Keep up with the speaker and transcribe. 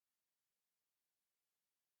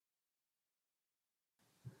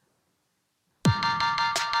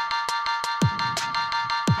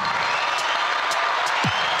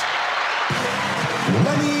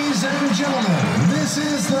Ladies and gentlemen, this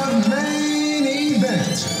is the main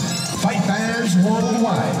event. Fight fans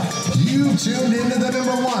worldwide, you tuned into the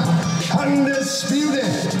 #1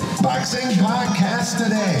 undisputed boxing podcast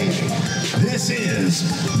today. This is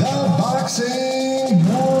the Boxing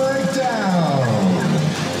Breakdown.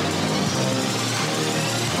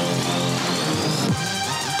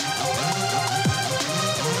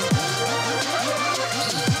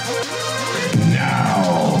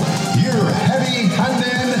 Now, your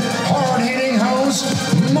heavy-handed, hard-hitting host,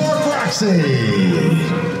 Mark Roxy.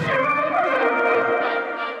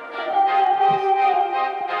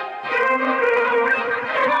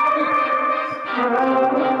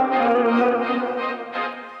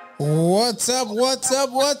 What's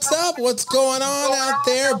up? What's going on out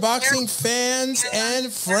there, boxing fans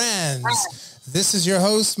and friends? This is your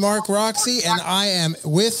host, Mark Roxy, and I am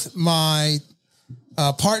with my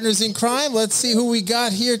partners in crime. Let's see who we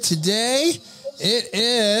got here today. It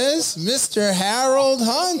is Mr. Harold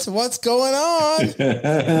Hunt. What's going on?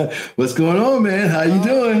 What's going on, man? How you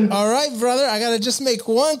doing? All right, brother. I got to just make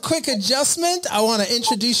one quick adjustment. I want to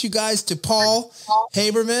introduce you guys to Paul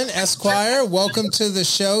Haberman, Esquire. Welcome to the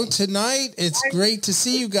show tonight. It's great to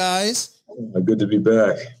see you guys. Good to be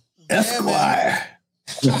back. Esquire.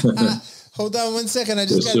 Hold on one second. I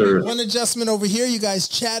just got to make one adjustment over here. You guys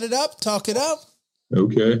chat it up, talk it up.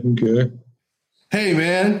 Okay. Hey,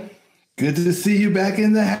 man. Good to see you back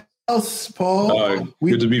in the house, Paul.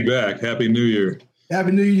 Good to be back. Happy New Year.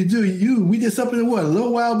 Happy New Year to you. We did something, a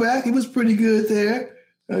little while back. It was pretty good there.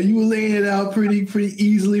 You were laying it out pretty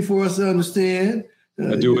easily for us to understand.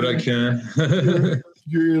 I do what I can.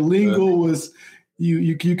 Your lingo was,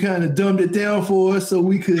 you kind of dumbed it down for us so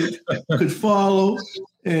we could follow.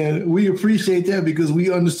 And we appreciate that because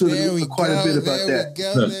we understood quite a bit about that.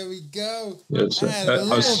 There we go. Yes,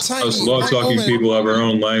 us law talking people have our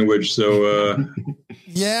own language, so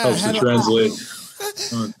helps to translate.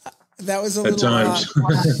 That was at times.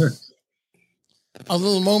 A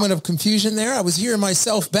little moment of confusion there. I was hearing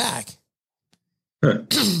myself back.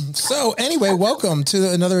 So anyway, welcome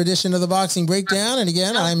to another edition of the Boxing Breakdown. And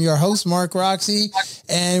again, I'm your host, Mark Roxy,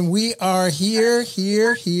 and we are here,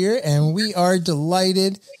 and we are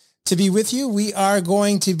delighted to be with you. We are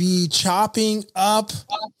going to be chopping up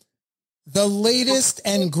the latest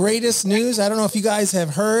and greatest news. I don't know if you guys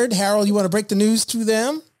have heard. Harold, you want to break the news to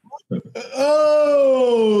them?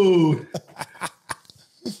 Oh,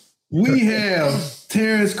 we have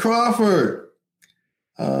Terence Crawford,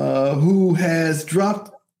 who has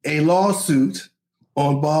dropped a lawsuit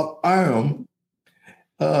on Bob Arum,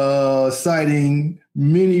 citing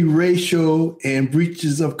many racial and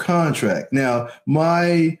breaches of contract. Now,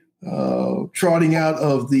 my trotting out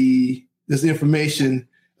of this information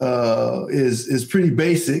is pretty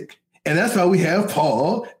basic, and that's why we have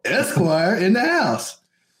Paul Esquire in the house.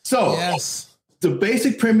 So, yes. The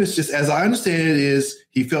basic premise, just as I understand it, is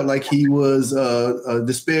he felt like he was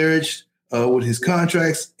disparaged with his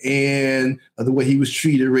contracts and the way he was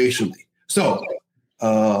treated racially. So,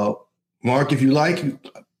 Mark, if you like,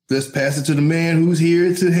 let's pass it to the man who's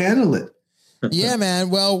here to handle it. Yeah,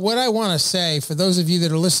 man. Well, what I want to say for those of you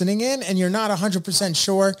that are listening in and you're not 100%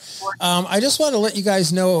 sure, I just want to let you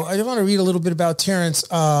guys know, I want to read a little bit about Terence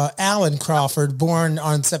Allen Crawford, born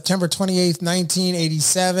on September 28th,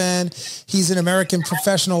 1987. He's an American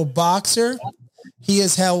professional boxer. He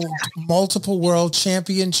has held multiple world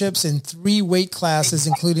championships in 3 weight classes,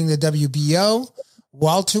 including the WBO,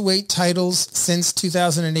 welterweight titles since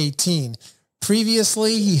 2018.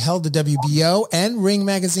 Previously, he held the WBO and Ring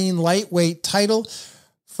Magazine lightweight title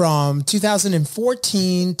from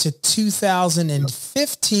 2014 to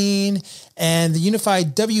 2015, and the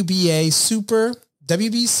unified WBA, Super,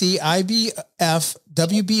 WBC, IBF,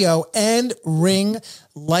 WBO, and Ring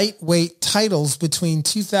lightweight titles between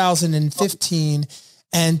 2015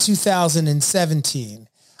 and 2017.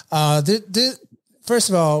 First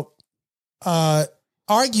of all,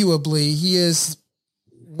 arguably, he is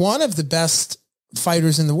one of the best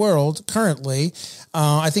fighters in the world currently.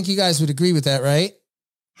 I think you guys would agree with that, right?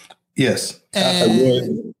 Yes.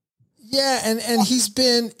 And, yeah. And he's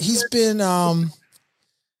been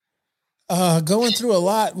going through a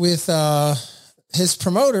lot with his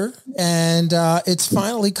promoter, and it's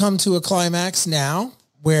finally come to a climax now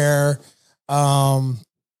where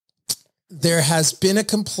there has been a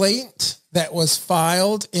complaint that was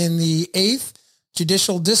filed in the 8th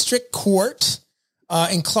Judicial District Court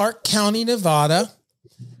in Clark County, Nevada.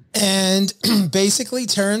 And basically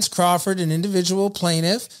Terence Crawford, an individual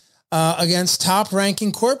plaintiff, against Top Rank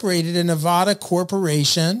Incorporated, a Nevada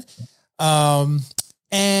corporation.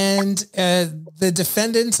 And the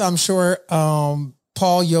defendants, I'm sure, Paul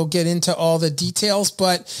Paul, you'll get into all the details,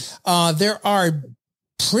 but there are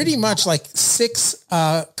pretty much like 6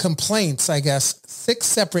 complaints, I guess, 6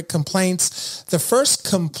 separate complaints. The first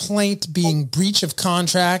complaint being breach of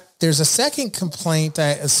contract. There's a second complaint,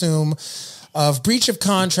 I assume, of breach of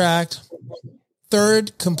contract.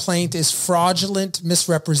 Third complaint is fraudulent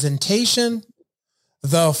misrepresentation.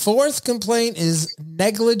 The fourth complaint is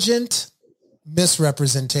negligent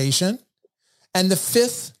misrepresentation. And the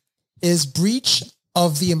fifth is breach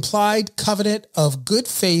of the implied covenant of good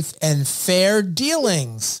faith and fair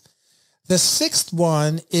dealings. The sixth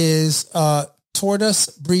one is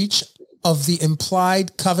tortious breach of the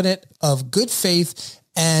implied covenant of good faith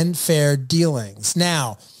and fair dealings.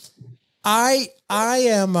 Now, I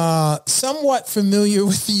am somewhat familiar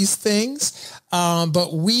with these things,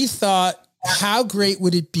 but we thought, how great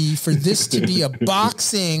would it be for this to be a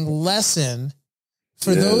boxing lesson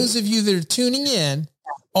for those of you that are tuning in,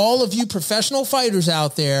 all of you professional fighters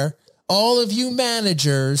out there, all of you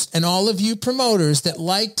managers and all of you promoters that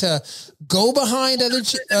like to go behind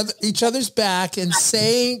each other's back and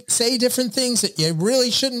say different things that you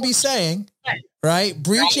really shouldn't be saying, right?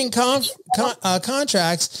 Breaching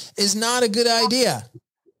contracts is not a good idea.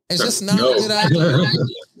 It's just not a good idea.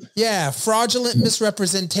 Yeah. Fraudulent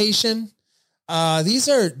misrepresentation. These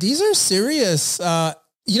are serious. I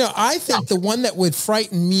think the one that would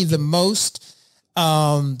frighten me the most,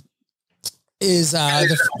 is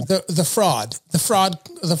the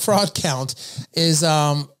fraud count is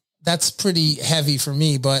that's pretty heavy for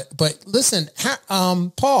me. But listen,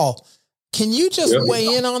 Paul, can you just weigh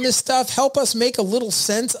in on this stuff? Help us make a little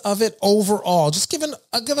sense of it overall. Just give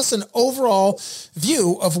us an overall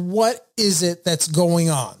view of what is it that's going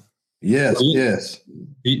on. Yes.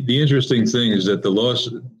 The interesting thing is that the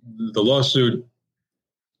lawsuit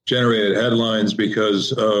generated headlines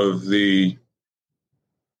because of the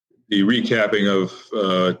recapping of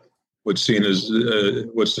what's seen as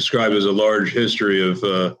what's described as a large history of,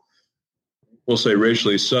 we'll say,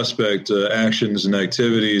 racially suspect actions and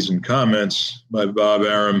activities and comments by Bob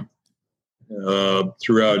Arum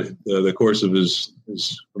throughout the course of his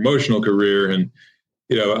promotional career. And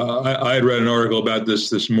I had read an article about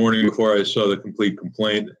this morning before I saw the complete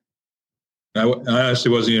complaint. I honestly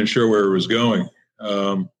wasn't even sure where it was going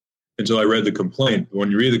until I read the complaint. When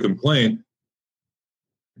you read the complaint,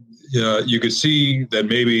 you could see that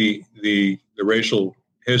maybe the racial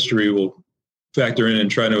history will factor in and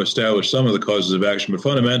try to establish some of the causes of action. But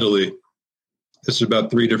fundamentally, this is about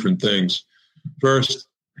 3 different things. First,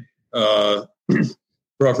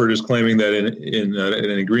 Crawford is claiming that in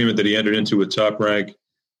an agreement that he entered into with Top Rank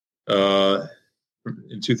in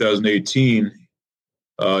 2018,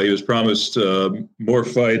 he was promised more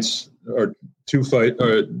fights or 2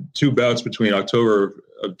 bouts between October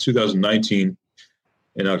of 2019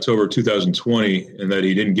 and October 2020, and that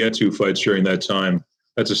he didn't get 2 fights during that time.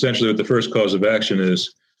 That's essentially what the first cause of action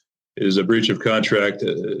is a breach of contract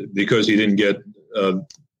because he didn't get the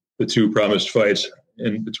 2 promised fights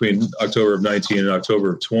in between October of 19 and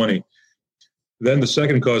October of 20. Then the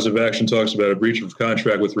second cause of action talks about a breach of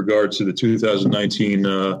contract with regard to the 2019.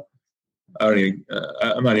 I'm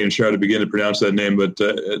not even sure how to begin to pronounce that name, but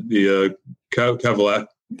the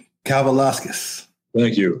Kavalauskas.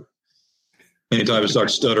 Thank you. Anytime I start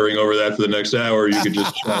stuttering over that for the next hour, you could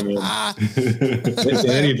just chime in. In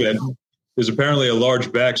any event, there's apparently a large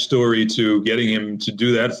backstory to getting him to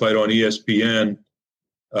do that fight on ESPN,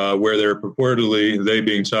 where they're purportedly, they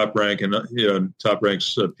being Top Rank and Top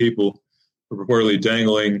Rank's people, are purportedly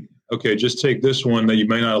dangling, okay, just take this one that you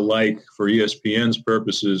may not like for ESPN's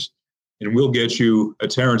purposes, and we'll get you a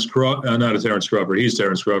Terence Crawford, not a Terence Crawford, he's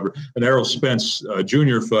Terence Crawford, an Errol Spence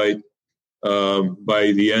Jr. fight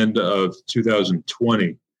by the end of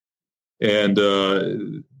 2020. And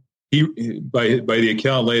by the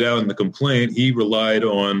account laid out in the complaint, he relied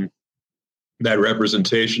on that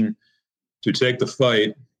representation to take the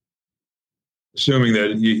fight, assuming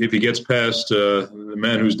that if he gets past the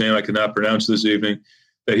man whose name I cannot pronounce this evening,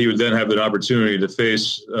 that he would then have an opportunity to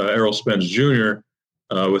face Errol Spence Jr.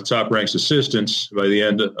 With Top Rank's assistance by the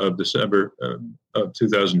end of December of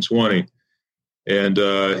 2020. And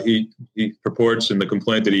he purports in the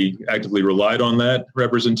complaint that he actively relied on that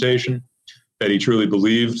representation, that he truly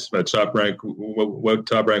believed that Top Rank, what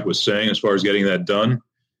Top Rank was saying as far as getting that done.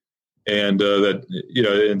 And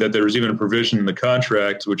that there was even a provision in the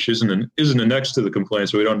contract, which isn't annexed to the complaint,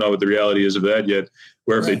 so we don't know what the reality is of that yet,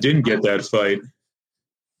 where if they didn't get that fight,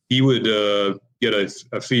 he would get a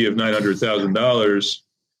fee of $900,000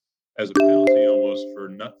 as a penalty almost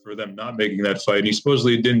for them not making that fight. And he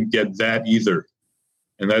supposedly didn't get that either,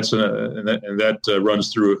 and that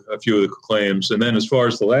runs through a few of the claims. And then as far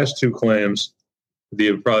as the last 2 claims,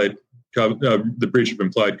 the breach of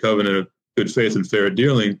implied covenant of good faith and fair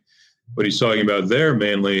dealing. What he's talking about there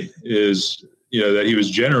mainly is, that he was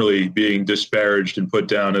generally being disparaged and put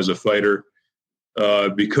down as a fighter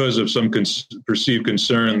because of some perceived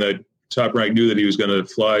concern that Top Rank knew that he was going to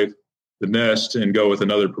fly the nest and go with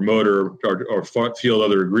another promoter or field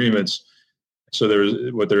other agreements. So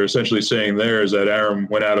what they're essentially saying there is that Arum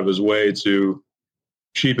went out of his way to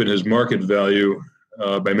cheapen his market value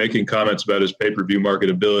by making comments about his pay-per-view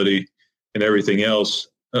marketability and everything else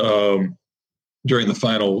during the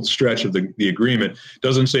final stretch of the agreement.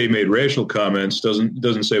 Doesn't say he made racial comments,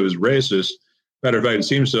 doesn't say it was racist. Matter of fact, it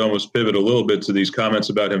seems to almost pivot a little bit to these comments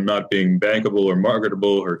about him not being bankable or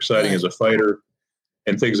marketable or exciting as a fighter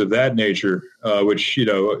and things of that nature, which,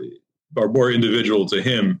 are more individual to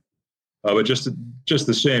him. But just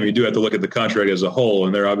the same, you do have to look at the contract as a whole,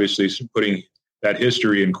 and they're obviously putting that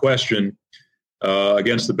history in question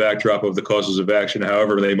against the backdrop of the causes of action,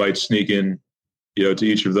 however they might sneak in, to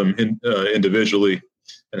each of them individually,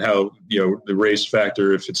 and how, the race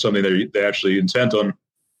factor, if it's something that they actually intent on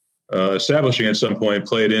establishing at some point,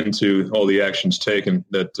 played into all the actions taken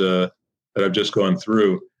that I've just gone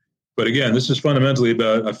through. But again, this is fundamentally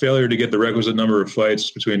about a failure to get the requisite number of fights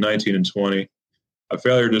between 19 and 20, a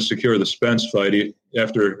failure to secure the Spence fight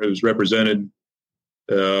after it was represented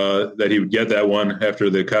that he would get that one after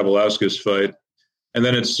the Kavalauskas fight. And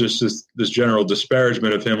then it's just this general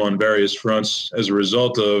disparagement of him on various fronts as a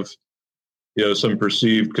result of, some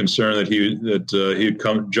perceived concern that he'd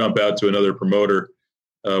jump out to another promoter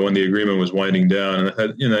when the agreement was winding down.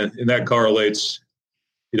 And that correlates,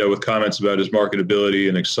 with comments about his marketability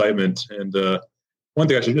and excitement. And one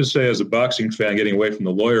thing I should just say as a boxing fan, getting away from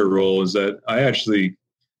the lawyer role, is that I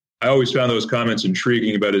always found those comments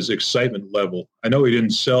intriguing about his excitement level. I know he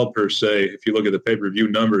didn't sell per se, if you look at the pay-per-view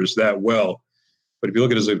numbers, that well. But if you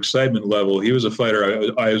look at his excitement level, he was a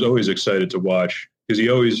fighter I was always excited to watch, because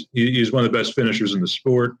he's one of the best finishers in the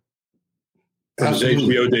sport. From his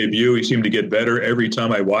HBO debut, he seemed to get better every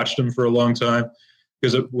time I watched him for a long time.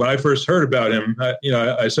 Because when I first heard about him,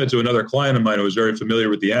 I said to another client of mine who was very familiar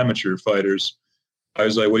with the amateur fighters, I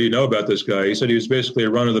was like, "What do you know about this guy?" He said he was basically a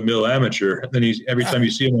run-of-the-mill amateur. And then every time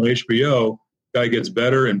you see him on HBO, guy gets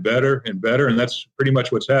better and better and better, and that's pretty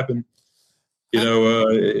much what's happened.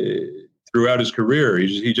 Throughout his career,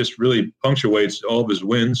 he just really punctuates all of his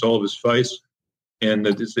wins, all of his fights, and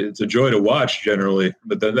it's a joy to watch generally.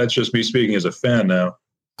 But that's just me speaking as a fan now.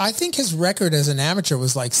 I think his record as an amateur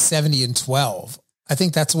was like 70-12. I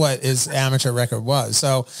think that's what his amateur record was.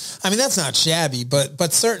 So, I mean, that's not shabby,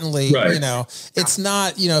 but certainly, right. It's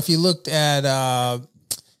not, if you looked at,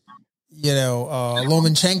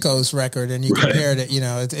 Lomachenko's record and you compared it,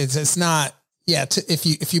 it's not,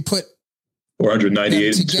 if you put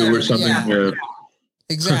 498 and 2 or something. Yeah.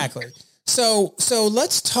 Exactly. So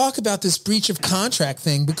let's talk about this breach of contract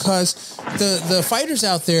thing, because the fighters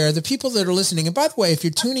out there, the people that are listening, and by the way, if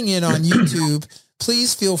you're tuning in on YouTube,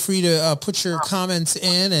 please feel free to put your comments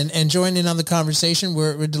in and join in on the conversation.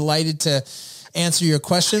 We're delighted to answer your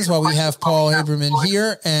questions while we have Paul Haberman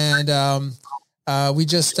here. And we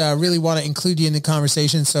just really want to include you in the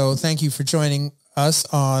conversation. So thank you for joining us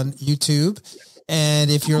on YouTube.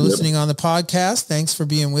 And if you're listening on the podcast, thanks for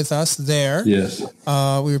being with us there. Yes.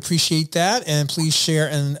 We appreciate that. And please share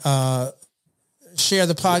the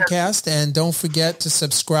podcast, and don't forget to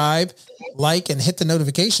subscribe, like, and hit the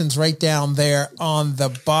notifications right down there on the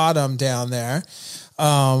bottom down there.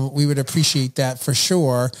 We would appreciate that for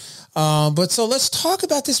sure. But so let's talk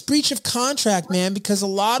about this breach of contract, man, because a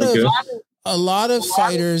lot of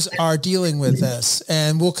fighters are dealing with this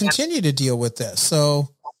and will continue to deal with this. So,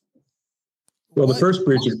 well, the first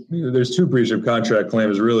there's two breach of contract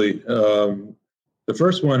claims, really. The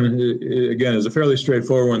first one, again, is a fairly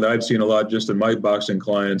straightforward one that I've seen a lot just in my boxing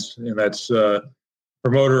clients, and that's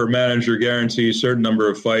promoter or manager guarantees a certain number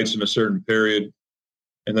of fights in a certain period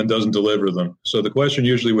and then doesn't deliver them. So the question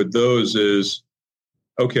usually with those is,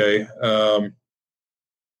 okay,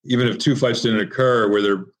 even if 2 fights didn't occur, where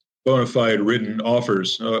they're bona fide written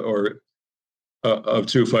offers of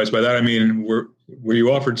 2 fights. By that I mean, were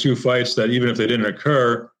you offered 2 fights that even if they didn't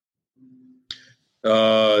occur,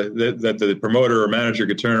 that the promoter or manager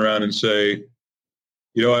could turn around and say,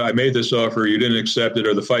 I made this offer, you didn't accept it,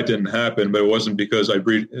 or the fight didn't happen, but it wasn't because I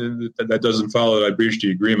breached. That doesn't follow that I breached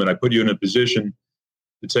the agreement. I put you in a position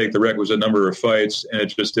to take the requisite number of fights, and it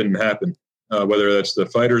just didn't happen. Whether that's the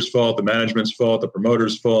fighter's fault, the management's fault, the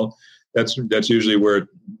promoter's fault, that's usually where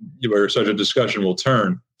such a discussion will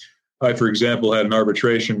turn. I, for example, had an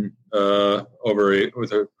arbitration with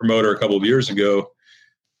a promoter a couple of years ago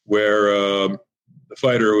where the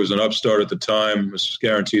fighter was an upstart at the time, was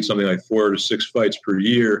guaranteed something like 4 to 6 fights per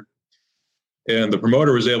year. And the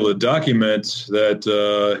promoter was able to document that,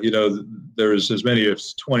 there was as many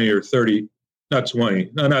as 20 or 30, not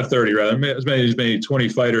 20, no, not 30, rather, as many 20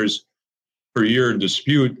 fighters per year in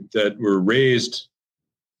dispute that were raised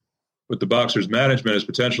with the boxers' management as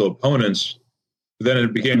potential opponents. Then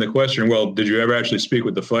it became the question, well, did you ever actually speak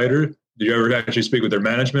with the fighter? Did you ever actually speak with their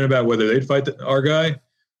management about whether they'd fight our guy?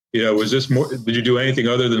 Was this more, did you do anything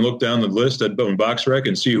other than look down the list at BoxRec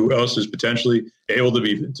and see who else is potentially able to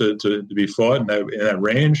be fought in that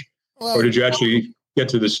range? Well, or did you actually get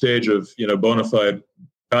to the stage of, bona fide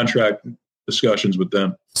contract discussions with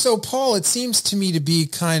them? So, Paul, it seems to me to be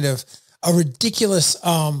kind of a ridiculous,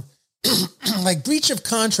 like breach of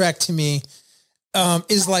contract to me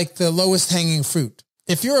is like the lowest hanging fruit.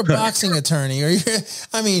 If you're a boxing attorney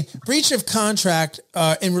breach of contract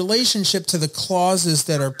in relationship to the clauses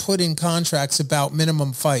that are put in contracts about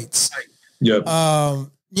minimum fights. Yep.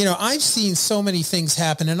 I've seen so many things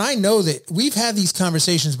happen, and I know that we've had these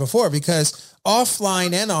conversations before because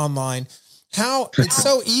offline and online, how it's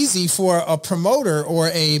so easy for a promoter or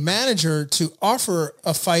a manager to offer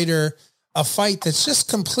a fighter a fight that's just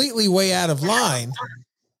completely way out of line.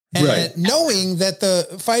 And right. Knowing that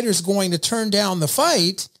the fighter's going to turn down the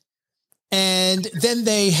fight, and then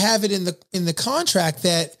they have it in the contract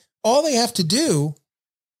that all they have to do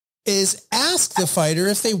is ask the fighter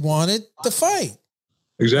if they wanted the fight.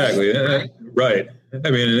 Exactly. Right.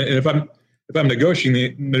 I mean, and if I'm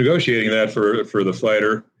negotiating that for the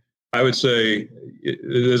fighter, I would say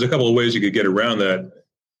there's a couple of ways you could get around that.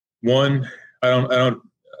 One, I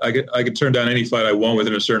could turn down any fight I want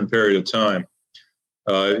within a certain period of time.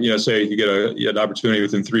 Say you get an opportunity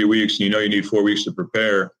within 3 weeks and you need 4 weeks to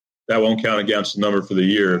prepare, that won't count against the number for the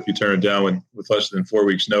year if you turn it down with less than 4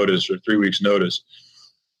 weeks notice or 3 weeks notice.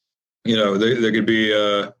 There could be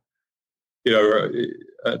a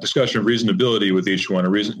discussion of reasonability with each one, a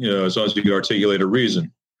reason, as long as you can articulate a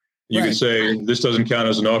reason. You can say this doesn't count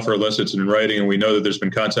as an offer unless it's in writing and we know that there's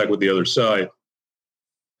been contact with the other side.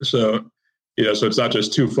 So, so it's not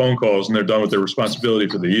just 2 phone calls and they're done with their responsibility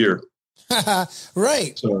for the year.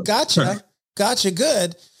 Right. So, Gotcha.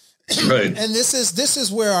 Good. Right. And this is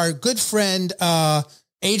where our good friend,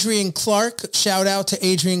 Adrian Clark, shout out to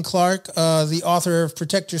Adrian Clark, the author of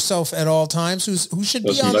Protect Yourself at All Times, who should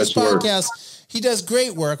be on this podcast. He does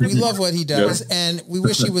great work. We love what he does, and we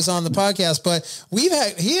wish he was on the podcast. But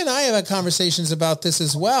he and I have had conversations about this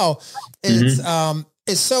as well.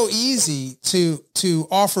 It's so easy to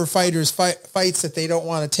offer fighters fights that they don't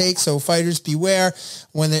want to take. So fighters beware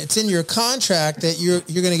when it's in your contract that you're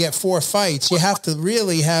going to get 4 fights. You have to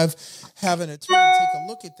really have an attorney take a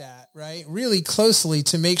look at that, right? Really closely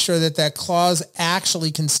to make sure that clause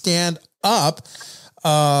actually can stand up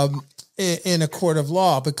in a court of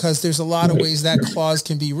law, because there's a lot of ways that clause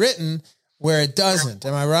can be written where it doesn't.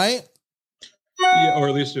 Am I right? Yeah, or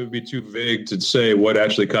at least it would be too vague to say what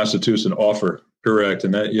actually constitutes an offer. Correct.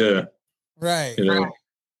 And that, yeah. Right.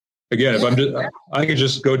 Again, if I could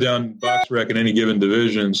just go down BoxRec in any given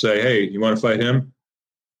division and say, hey, you want to fight him?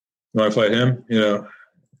 I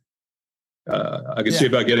could see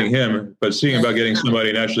about getting him, but seeing about getting somebody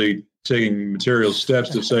and actually taking material steps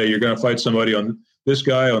to say, you're going to fight somebody on this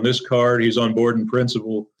guy on this card, he's on board in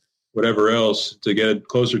principle, whatever else, to get it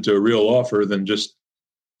closer to a real offer than just,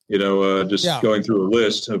 going through a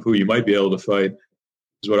list of who you might be able to fight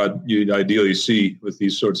is what you'd ideally see with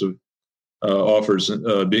these sorts of offers,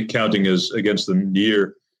 counting as against the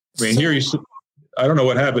year. I mean, here I don't know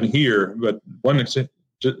what happened here, but one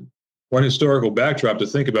historical backdrop to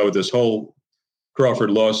think about with this whole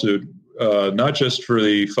Crawford lawsuit, not just for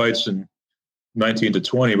the fights in 19 to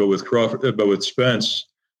 20, but with Crawford, but with Spence,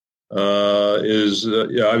 is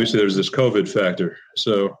obviously there's this COVID factor.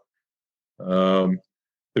 So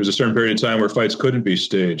there was a certain period of time where fights couldn't be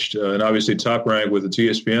staged, and obviously Top Rank with the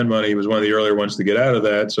TSPN money was one of the earlier ones to get out of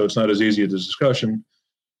that. So it's not as easy a discussion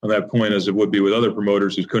on that point as it would be with other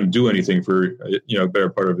promoters who couldn't do anything for a better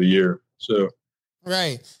part of a year. So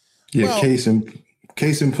right. Yeah. Well, case in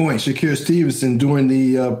point, Shakir Stevenson during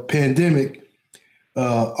the pandemic,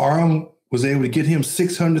 Arum was able to get him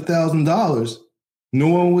 $600,000. No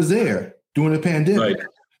one was there during the pandemic. Right.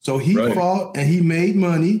 So he fought and he made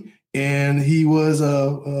money, and he was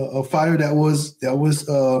a fighter that was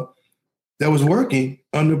working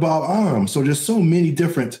under Bob Arum. So there's so many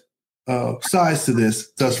different sides to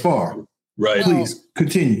this thus far. Right. Please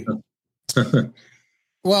continue.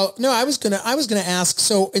 Well, no, I was gonna ask.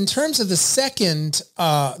 So, in terms of the second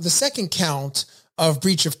count of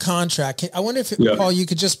breach of contract, I wonder if Paul, you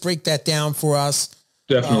could just break that down for us.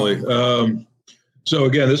 Definitely. So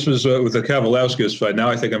again, this was with the Kavaliauskas fight. Now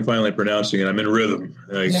I think I'm finally pronouncing it. I'm in rhythm.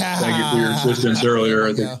 Thank you for your assistance earlier.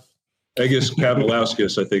 I think Egis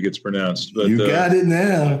Kavaliauskas, I think it's pronounced. But you got it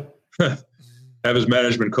now. Have his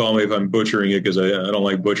management call me if I'm butchering it, because I don't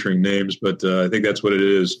like butchering names, but I think that's what it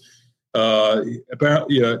is.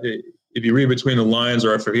 Apparently, if you read between the lines,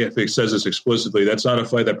 or I forget if it says this explicitly, that's not a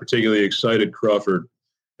fight that particularly excited Crawford.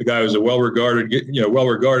 The guy was a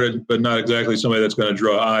well-regarded, but not exactly somebody that's going to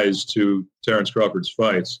draw eyes to Terence Crawford's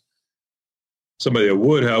fights. Somebody that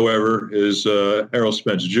would, however, is Errol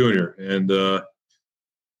Spence Jr. And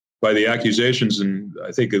by the accusations, and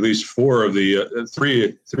I think at least four of the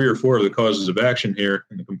three or four of the causes of action here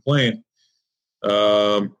in the complaint,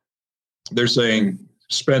 they're saying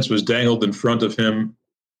Spence was dangled in front of him.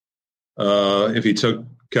 If he took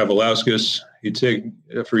Kavaliauskas, he'd take,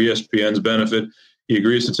 for ESPN's benefit, he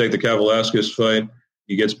agrees to take the Kavaliauskas fight.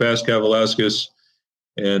 He gets past Kavaliauskas,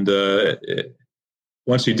 and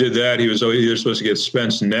once he did that, he was either supposed to get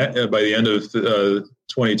Spence net by the end of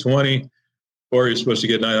 2020, or he's supposed to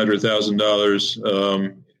get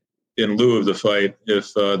 $900,000 in lieu of the fight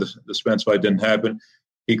if the Spence fight didn't happen.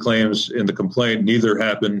 He claims in the complaint neither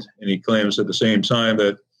happened, and he claims at the same time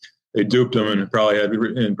that they duped him and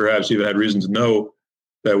perhaps even had reason to know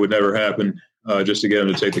that would never happen, just to get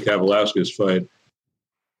him to take the Kavaliauskas fight.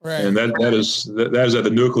 Right. And that is at the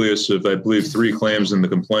nucleus of, I believe, 3 claims in the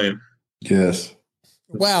complaint. Yes.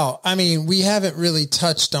 Well, I mean, we haven't really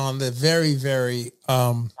touched on the very, very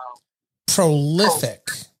prolific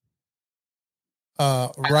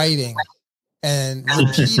writing and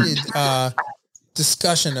repeated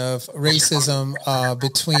discussion of racism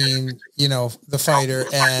between, the fighter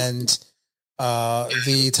and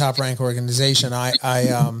the Top Rank organization.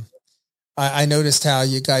 I noticed how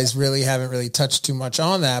you guys really haven't really touched too much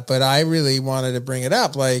on that, but I really wanted to bring it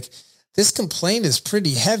up. Like, this complaint is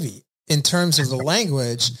pretty heavy in terms of the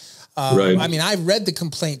language. Right. I mean, I read the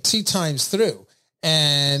complaint 2 times through,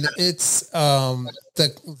 and it's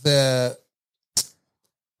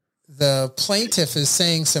the plaintiff is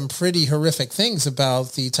saying some pretty horrific things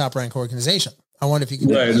about the Top Rank organization. I wonder if you can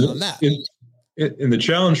comment on that. And the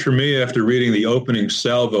challenge for me after reading the opening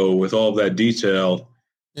salvo with all of that detail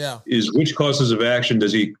is which causes of action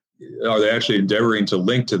are they actually endeavoring to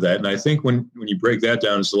link to that? And I think when you break that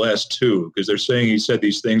down, it's the last 2, because they're saying he said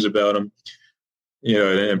these things about him,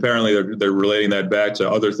 and apparently they're relating that back to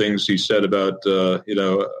other things he said about,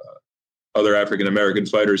 other African-American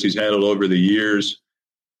fighters he's handled over the years.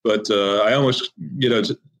 But I almost,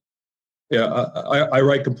 I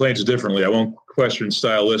write complaints differently. I won't question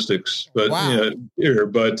stylistics, but,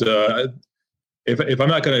 if I'm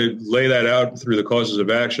not going to lay that out through the causes of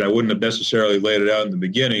action, I wouldn't have necessarily laid it out in the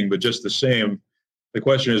beginning, but just the same, the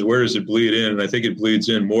question is, where does it bleed in? And I think it bleeds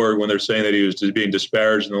in more when they're saying that he was being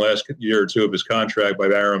disparaged in the last year or 2 of his contract by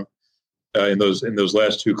Arum in those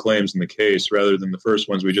last 2 claims in the case, rather than the first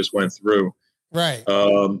ones we just went through. Right.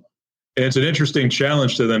 And it's an interesting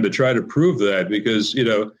challenge to them to try to prove that, because,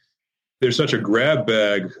 there's such a grab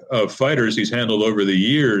bag of fighters he's handled over the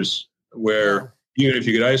years, where even if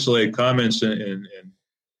you could isolate comments and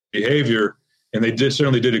behavior, and they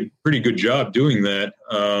certainly did a pretty good job doing that,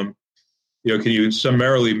 can you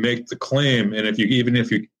summarily make the claim? And even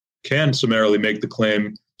if you can summarily make the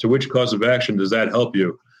claim, to which cause of action does that help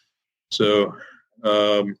you? So,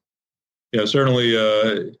 certainly,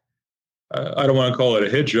 I don't want to call it a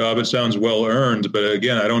hit job. It sounds well earned, but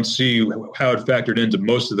again, I don't see how it factored into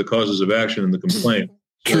most of the causes of action in the complaint.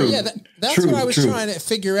 True. Yeah, that's what I was trying to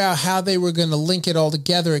figure out, how they were going to link it all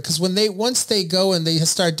together. Because once they go and they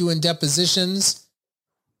start doing depositions,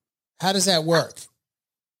 how does that work?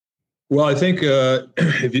 Well, I think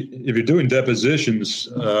if you're doing depositions,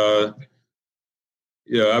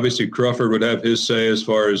 obviously Crawford would have his say as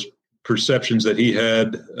far as perceptions that he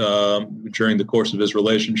had during the course of his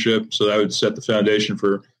relationship. So that would set the foundation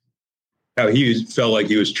for how he felt like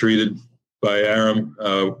he was treated by Arum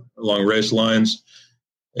along race lines.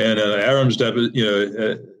 And Arum's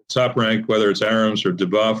Top Rank, whether it's Arum's or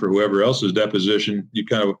DeBoff or whoever else's deposition, you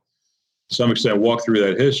kind of, to some extent, walk through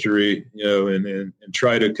that history, and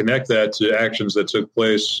try to connect that to actions that took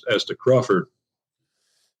place as to Crawford.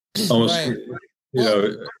 Almost,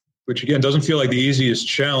 right. Which again doesn't feel like the easiest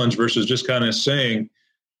challenge, versus just kind of saying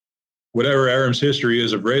whatever Arum's history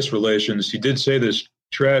is of race relations. He did say this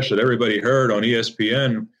trash that everybody heard on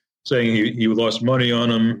ESPN, saying he lost money on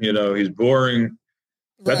him. He's boring.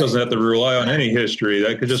 That doesn't have to rely on any history.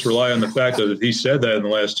 That could just rely on the fact that he said that in the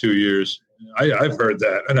last 2 years. I've heard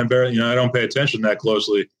that, and I'm very, I don't pay attention that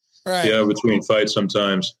closely, between fights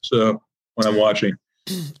sometimes. So when I'm watching,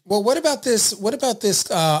 well, what about this? What about this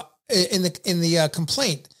in the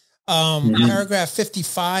complaint? Paragraph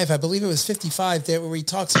 55, I believe it was 55 there, where he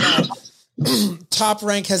talks about Top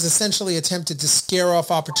Rank has essentially attempted to scare off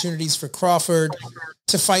opportunities for Crawford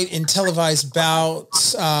to fight in televised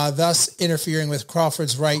bouts, thus interfering with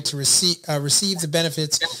Crawford's right to receive the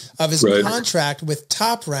benefits of his contract with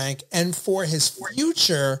Top Rank and for his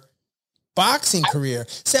future boxing career.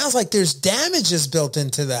 Sounds like there's damages built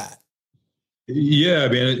into that. Yeah, I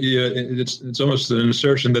mean, it's almost an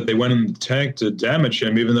assertion that they went in the tank to damage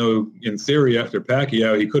him, even though in theory, after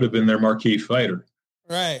Pacquiao, he could have been their marquee fighter.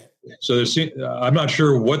 Right. So I'm not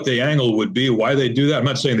sure what the angle would be, why they do that. I'm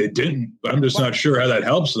not saying they didn't, but I'm just not sure how that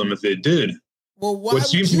helps them if they did. Well, why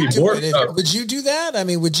would you do it? Would you do that? I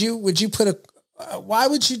mean, would you why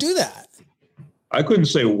would you do that? I couldn't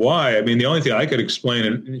say why. I mean, the only thing I could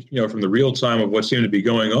explain, from the real time of what seemed to be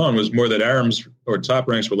going on was more that Aram's or Top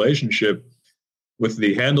Rank's relationship with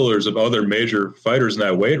the handlers of other major fighters in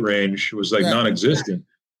that weight range was like non-existent.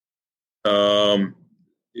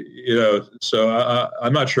 So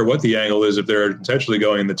I'm not sure what the angle is if they're intentionally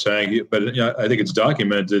going in the tank, but I think it's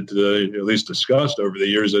documented, at least discussed over the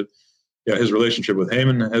years, that his relationship with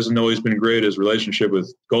Heyman hasn't always been great. His relationship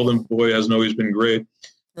with Golden Boy hasn't always been great.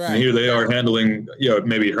 Right. And here they are handling,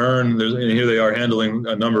 maybe Hearn. And here they are handling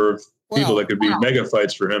a number of people that could be mega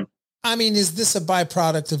fights for him. I mean, is this a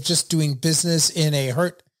byproduct of just doing business in a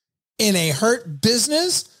hurt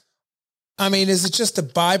business? I mean, is it just a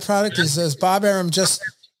byproduct? Is Bob Arum just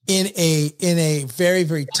in a very,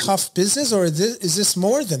 very tough business, or is this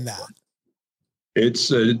more than that? It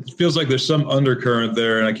feels like there's some undercurrent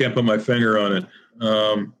there, and I can't put my finger on it.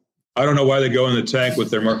 I don't know why they go in the tank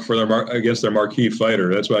with against their marquee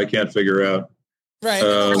fighter. That's what I can't figure out. Right.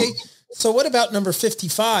 Okay. So what about number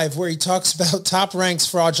 55, where he talks about Top Rank's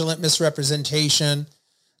fraudulent misrepresentation,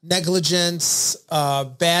 negligence,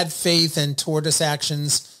 bad faith, and tortoise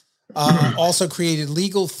actions, also created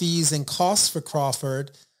legal fees and costs for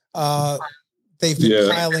Crawford. They've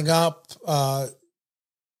been piling up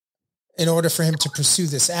in order for him to pursue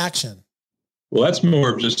this action. Well, that's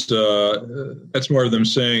more of just that's more of them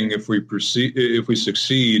saying if we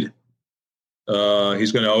succeed,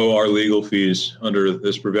 he's going to owe our legal fees under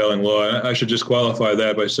this prevailing law. I should just qualify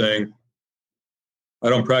that by saying I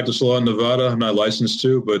don't practice law in Nevada. I'm not licensed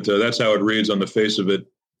to, but that's how it reads on the face of it.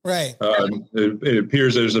 Right. It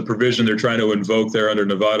appears there's a provision they're trying to invoke there under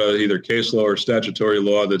Nevada, either case law or statutory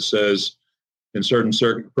law, that says in certain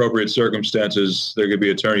appropriate circumstances, there could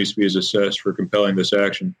be attorney's fees assessed for compelling this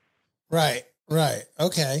action. Right. Right.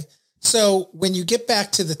 Okay. So when you get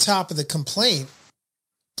back to the top of the complaint,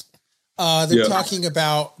 they're talking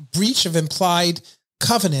about breach of implied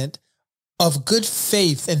covenant of good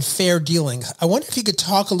faith and fair dealing. I wonder if you could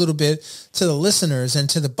talk a little bit to the listeners and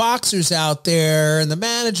to the boxers out there and the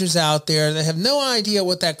managers out there that have no idea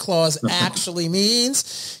what that clause actually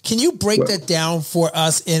means. Can you break that down for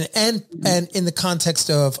us and in the context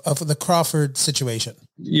of the Crawford situation?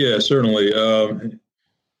 Yeah, certainly.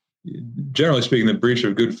 Generally speaking, the breach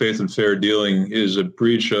of good faith and fair dealing is a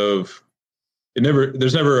breach of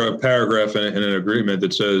there's never a paragraph in an agreement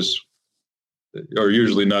that says, or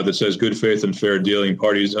usually not, that says good faith and fair dealing.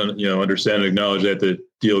 Parties, understand and acknowledge that they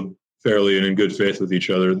deal fairly and in good faith with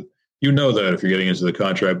each other. You know that if you're getting into the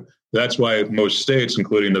contract. That's why most states,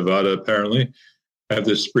 including Nevada, apparently, have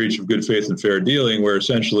this breach of good faith and fair dealing, where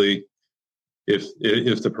essentially, if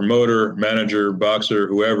the promoter, manager, boxer,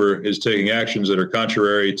 whoever is taking actions that are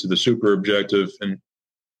contrary to the super objective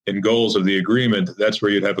and goals of the agreement, that's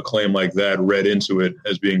where you'd have a claim like that read into it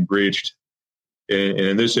as being breached. And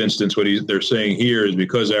in this instance, what they're saying here is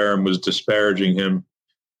because Arum was disparaging him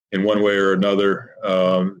in one way or another,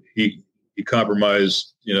 he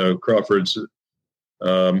compromised, Crawford's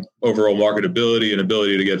overall marketability and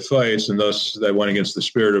ability to get fights, and thus that went against the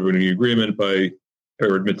spirit of the agreement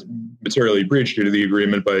materially breached due to the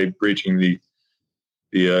agreement by breaching the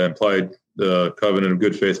implied covenant of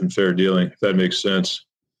good faith and fair dealing, if that makes sense.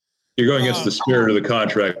 You're going against the spirit of the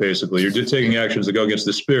contract, basically. You're just taking actions that go against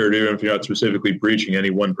the spirit, even if you're not specifically breaching any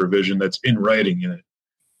one provision that's in writing in it.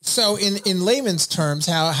 So in layman's terms,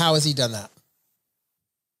 how has he done that?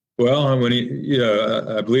 Well, when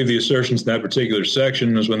I believe the assertions in that particular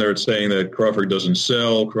section is when they're saying that Crawford doesn't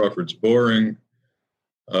sell, Crawford's boring,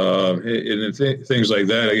 and things like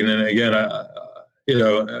that. And again,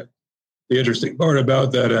 the interesting part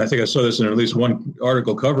about that, I think I saw this in at least one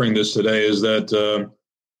article covering this today, is that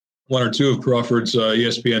one or two of Crawford's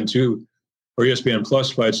ESPN2 or ESPN Plus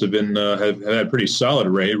fights have had pretty solid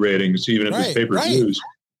ratings, even if his pay-per-views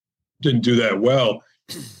didn't do that well.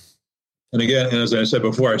 And again, as I said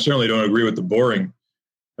before, I certainly don't agree with the boring.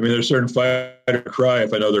 I mean, there's certain fighter cry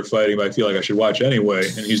if I know they're fighting, but I feel like I should watch anyway.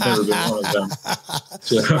 And he's never been one of them.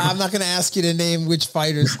 So, I'm not going to ask you to name which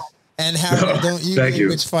fighters, and Harold, don't you name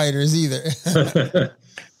which fighters either.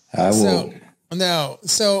 I won't. No.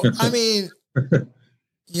 So, I mean,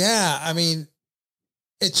 yeah, I mean,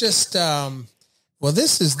 it just, well,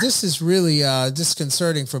 this is really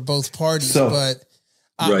disconcerting for both parties, but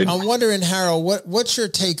I'm wondering, Harold, what's your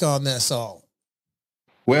take on this all?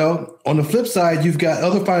 Well, on the flip side, you've got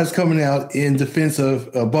other fighters coming out in defense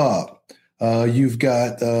of Bob. You've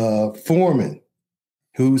got Foreman,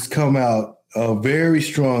 who's come out very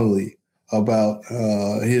strongly about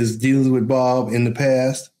his dealings with Bob in the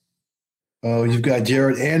past. You've got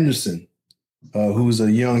Jared Anderson, who's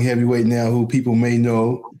a young heavyweight now who people may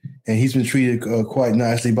know, and he's been treated quite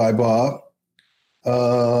nicely by Bob.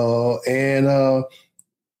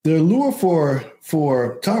 The allure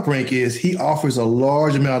for Top Rank is he offers a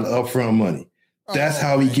large amount of upfront money. That's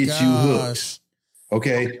how he gets you hooked.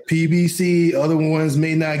 Okay. PBC, other ones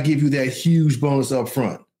may not give you that huge bonus up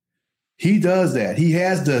front. He does that.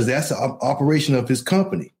 That's the operation of his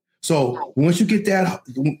company. So once you get that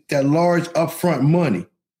large upfront money,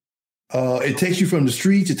 it takes you from the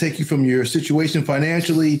streets, it takes you from your situation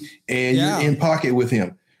financially, and you're in pocket with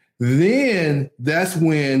him. Then that's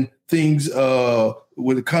when things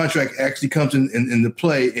when the contract actually comes into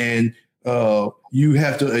play, and you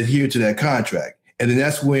have to adhere to that contract. And then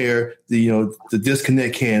that's where the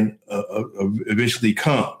disconnect can eventually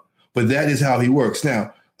come. But that is how he works.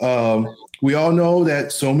 Now, we all know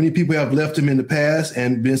that so many people have left him in the past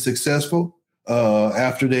and been successful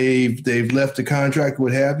after they've left the contract,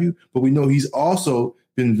 what have you. But we know he's also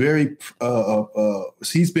been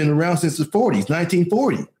he's been around since the 40s,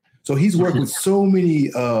 1940. So he's worked with so many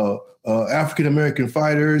African-American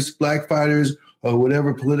fighters, black fighters, or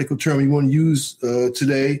whatever political term you want to use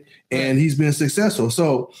today, and he's been successful.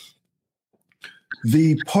 So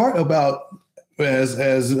the part about, as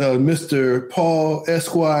Mr. Paul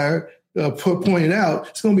Esquire pointed out,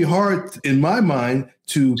 it's going to be hard in my mind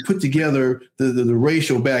to put together the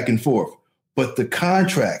ratio back and forth. But the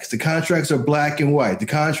contracts are black and white. The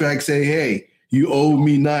contracts say, hey, you owe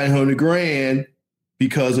me $900,000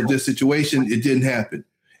 because of this situation. It didn't happen.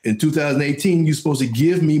 In 2018, you're supposed to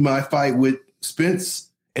give me my fight with Spence,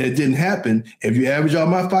 and it didn't happen. If you average all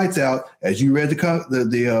my fights out, as you read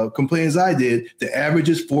the complaints I did, the average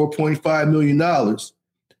is $4.5 million.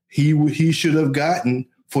 He should have gotten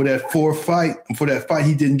for that fight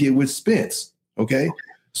he didn't get with Spence. Okay,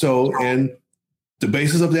 so and the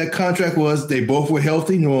basis of that contract was they both were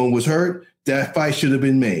healthy, no one was hurt. That fight should have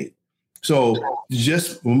been made. So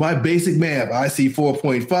just with my basic math, I see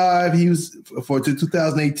 4.5. He was for the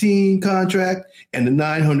 2018 contract and the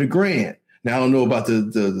 $900,000. Now I don't know about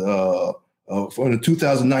for the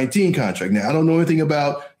 2019 contract. Now I don't know anything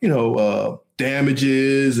about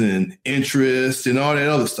damages and interest and all that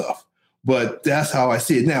other stuff. But that's how I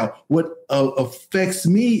see it. Now what affects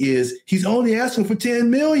me is he's only asking for $10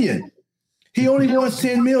 million. He only wants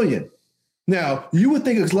 $10 million. Now, you would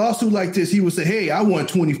think a lawsuit like this, he would say, hey, I want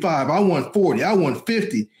 25, I want 40, I want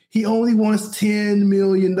 50. He only wants $10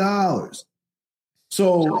 million.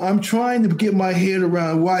 So I'm trying to get my head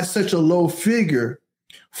around why such a low figure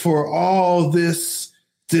for all this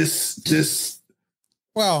splash.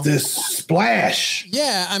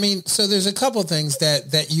 Yeah, I mean, so there's a couple things I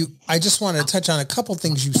just want to touch on a couple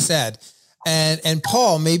things you said. And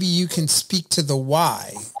Paul, maybe you can speak to the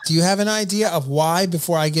why. Do you have an idea of why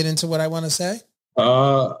before I get into what I want to say?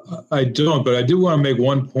 I don't, but I do want to make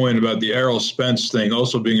one point about the Errol Spence thing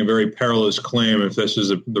also being a very perilous claim if this is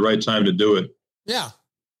the right time to do it. Yeah.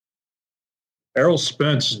 Errol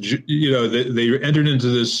Spence, they entered into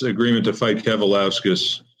this agreement to fight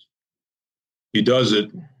Kevalauskas. He does it.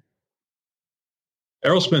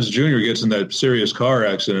 Errol Spence Jr. gets in that serious car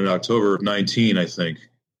accident in October of 19, I think.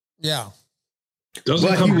 Yeah.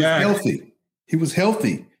 Doesn't come back. Healthy. He was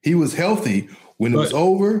healthy. When it was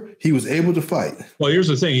over, he was able to fight. Well, here's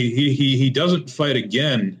the thing. He doesn't fight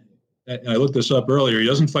again. I looked this up earlier. He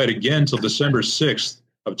doesn't fight again until December 6th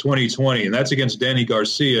of 2020, and that's against Danny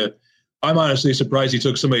Garcia. I'm honestly surprised he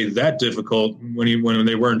took somebody that difficult when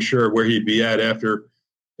they weren't sure where he'd be at after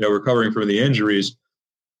recovering from the injuries.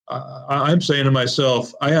 I'm saying to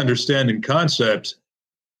myself, I understand in concept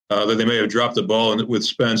that they may have dropped the ball with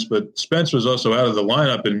Spence, but Spence was also out of the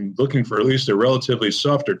lineup and looking for at least a relatively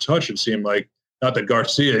softer touch, it seemed like. Not that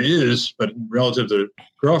Garcia is, but relative to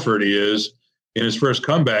Crawford he is in his first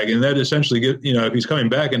comeback. And that essentially, if he's coming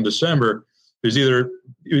back in December, there's either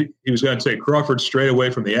he was going to take Crawford straight away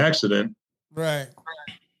from the accident. Right.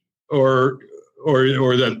 Or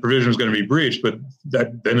or that provision was going to be breached, but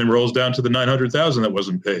that then it rolls down to the $900,000 that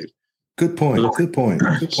wasn't paid. Good point. Good point.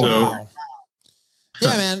 So, wow.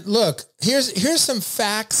 Yeah, man. Look, here's some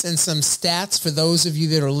facts and some stats for those of you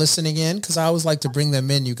that are listening in, because I always like to bring them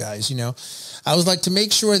in, you guys. I always like to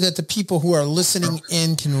make sure that the people who are listening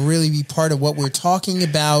in can really be part of what we're talking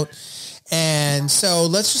about. And so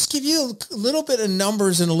let's just give you a little bit of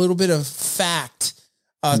numbers and a little bit of fact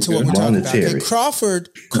to what we're talking about. Okay,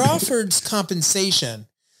 Crawford's compensation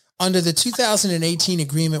under the 2018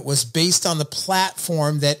 agreement was based on the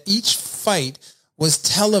platform that each fight was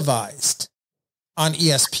televised on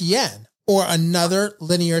ESPN or another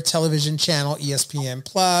linear television channel, ESPN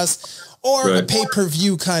Plus, or a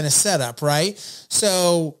pay-per-view kind of setup, right?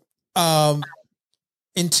 So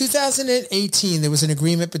in 2018, there was an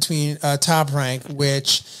agreement between Top Rank,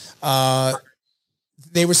 which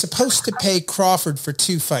they were supposed to pay Crawford for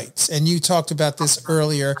 2 fights. And you talked about this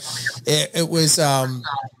earlier. It was, I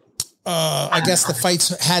guess the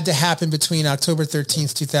fights had to happen between October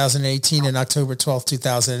 13th, 2018 and October 12th,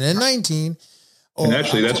 2019. And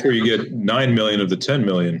actually, that's where you get 9 million of the 10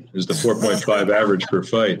 million is the 4.5 average per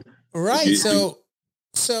fight. Right. So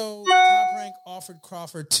Top Rank offered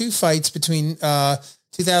Crawford 2 fights between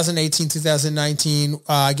 2018, 2019.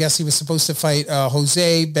 I guess he was supposed to fight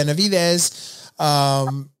Jose Benavidez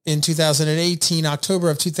in 2018, October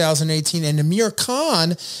of 2018, and Amir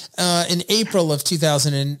Khan in April of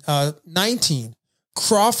 2019.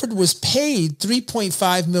 Crawford was paid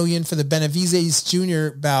 $3.5 million for the Benavidez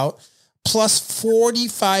Jr. bout, plus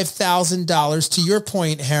 $45,000, to your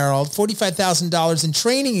point, Harold, $45,000 in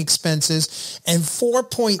training expenses and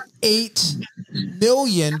 $4.8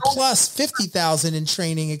 million plus $50,000 in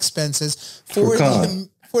training expenses for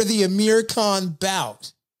the Amir Khan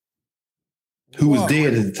bout. Who was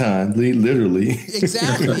dead at the time, literally.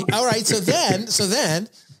 Exactly. All right. So then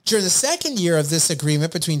during the second year of this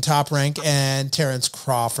agreement between Top Rank and Terence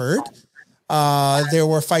Crawford, there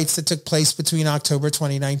were fights that took place between October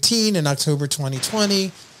 2019 and October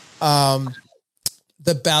 2020.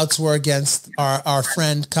 The bouts were against our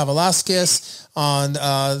friend Kavalauskas. On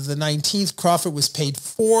the 19th, Crawford was paid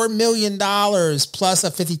 $4 million plus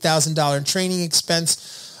a $50,000 training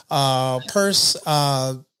expense purse.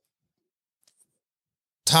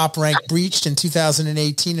 Top Rank breached in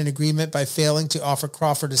 2018 an agreement by failing to offer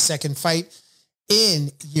Crawford a second fight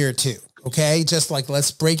in year 2. Okay, just like,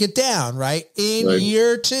 let's break it down, right? In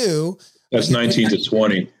year 2. That's 19 to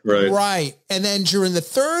 20, right? Right. And then during the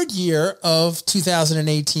third year of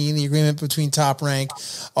 2018, the agreement between Top Rank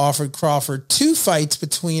offered Crawford 2 fights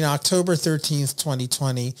between October 13th,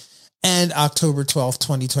 2020 and October 12th,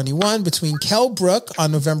 2021, between Kell Brook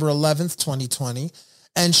on November 11th, 2020,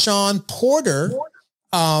 and Sean Porter,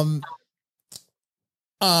 I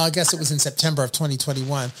guess it was in September of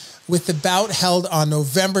 2021, with the bout held on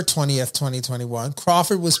November 20th, 2021.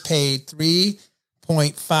 Crawford was paid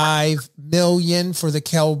 $3.5 million for the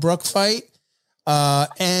Kell Brook fight,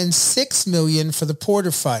 and $6 million for the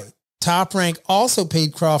Porter fight. Top Rank also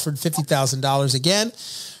paid Crawford $50,000 again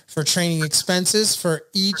for training expenses for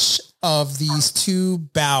each of these 2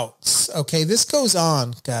 bouts. Okay, this goes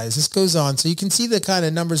on, guys. This goes on. So you can see the kind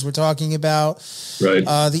of numbers we're talking about. Right.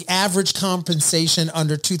 The average compensation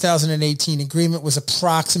under 2018 agreement was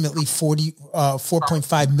approximately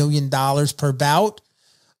 $4.5 million per bout.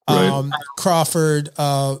 Right. Crawford,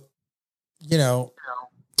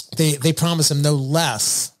 they promise him no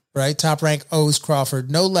less, right? Top Rank owes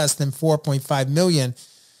Crawford no less than $4.5 million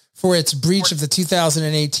for its breach of the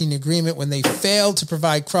 2018 agreement when they failed to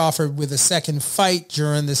provide Crawford with a second fight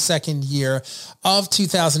during the second year of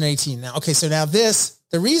 2018. Now, okay, so now the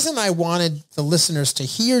reason I wanted the listeners to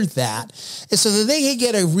hear that is so that they can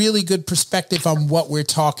get a really good perspective on what we're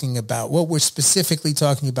talking about, what we're specifically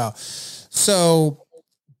talking about. So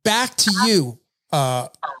back to you,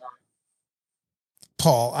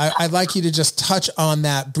 Paul. I'd like you to just touch on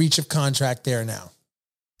that breach of contract there now.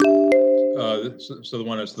 So the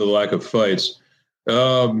one is the lack of fights.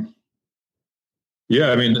 Yeah,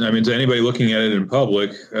 I mean, to anybody looking at it in public,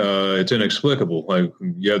 it's inexplicable. Like,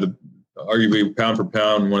 you have arguably pound for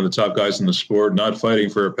pound, one of the top guys in the sport, not fighting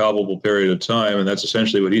for a palpable period of time, and that's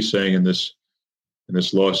essentially what he's saying in this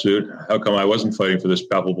lawsuit. How come I wasn't fighting for this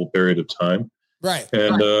palpable period of time? Right.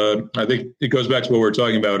 And I think it goes back to what we were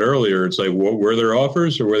talking about earlier. It's like, were there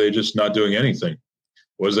offers, or were they just not doing anything?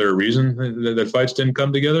 Was there a reason that fights didn't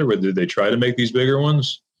come together? Or did they try to make these bigger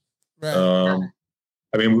ones? Right.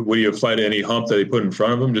 I mean, would you fight any hump that they put in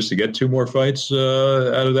front of them just to get 2 more fights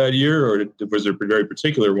out of that year? Or was there very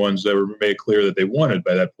particular ones that were made clear that they wanted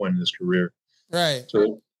by that point in his career? Right.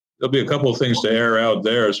 So there'll be a couple of things to air out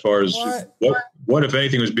there as far as what if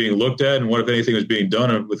anything was being looked at, and what if anything was being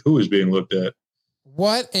done, and with who was being looked at.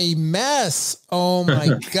 What a mess. Oh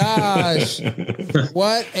my gosh.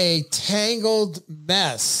 What a tangled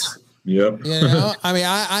mess. Yep. I mean,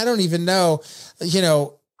 I don't even know,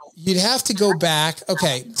 you'd have to go back.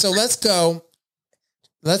 Okay. So let's go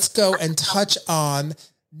and touch on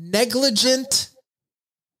negligent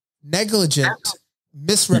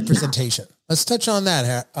misrepresentation. Let's touch on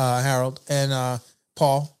that, Harold and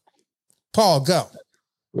Paul. Paul, go.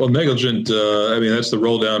 Well, negligent, that's the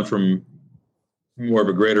roll down from more of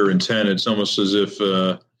a greater intent. It's almost as if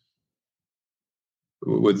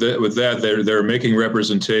with that they're making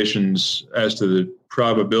representations as to the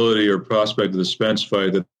probability or prospect of the Spence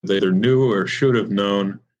fight that they either knew or should have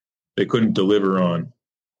known they couldn't deliver on.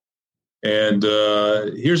 And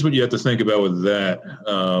here's what you have to think about with that.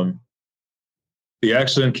 The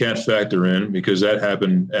accident can't factor in because that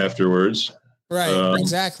happened afterwards. Right,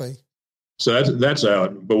 exactly. So that's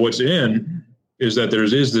out. But what's in is that there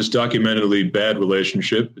is this documentedly bad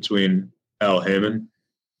relationship between Al Haberman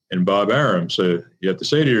and Bob Arum. So you have to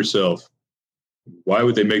say to yourself, why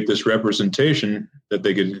would they make this representation that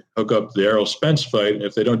they could hook up the Errol Spence fight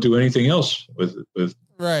if they don't do anything else with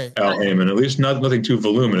right. Al Haberman? At least nothing too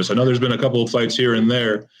voluminous. I know there's been a couple of fights here and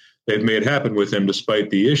there they've made happen with him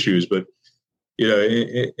despite the issues, but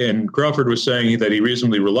and Crawford was saying that he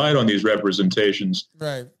reasonably relied on these representations.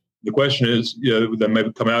 Right. The question is, that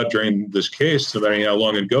might come out during this case, no matter how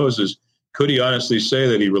long it goes, is could he honestly say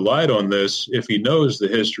that he relied on this if he knows the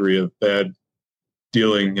history of bad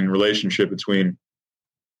dealing and relationship between,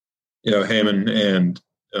 Haberman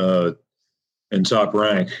and Top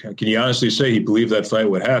Rank? Can he honestly say he believed that fight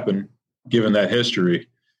would happen given that history?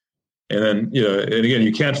 And then, and again,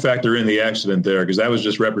 you can't factor in the accident there because that was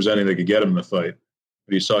just representing they could get him the fight.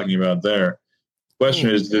 What he's talking about there. Question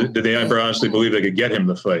is, did they ever honestly believe they could get him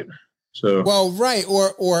the fight? So, well, right.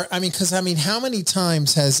 Or, how many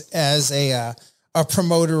times has, as a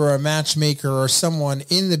promoter or a matchmaker or someone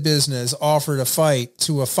in the business offered a fight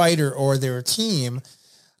to a fighter or their team,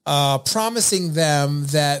 promising them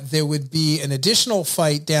that there would be an additional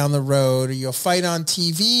fight down the road, or you'll fight on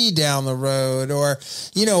TV down the road, or,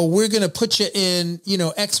 we're going to put you in,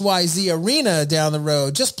 XYZ arena down the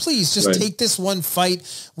road. Please right. Take this one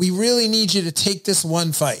fight. We really need you to take this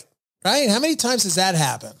one fight. Right. How many times has that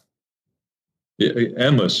happened? Yeah,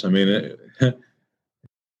 endless. I mean,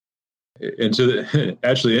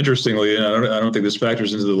 actually, interestingly, and I don't think this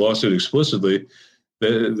factors into the lawsuit explicitly,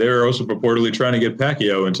 they're also purportedly trying to get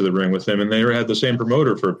Pacquiao into the ring with him, and they had the same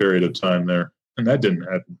promoter for a period of time there, and that didn't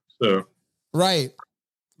happen. So, right.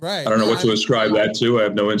 I don't know what to ascribe that to. I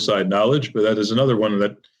have no inside knowledge, but that is another one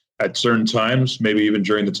that at certain times, maybe even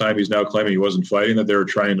during the time he's now claiming he wasn't fighting, that they were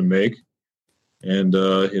trying to make, and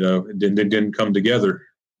it didn't come together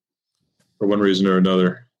for one reason or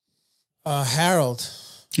another. Harold.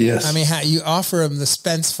 Yes. I mean, you offer him the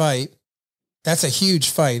Spence fight. That's a huge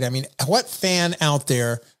fight. I mean, what fan out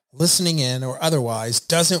there listening in or otherwise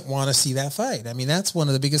doesn't want to see that fight? I mean, that's one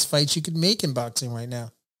of the biggest fights you could make in boxing right now.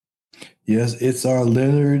 Yes, it's our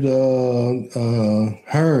Leonard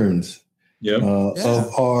Hearns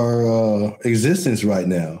of our existence right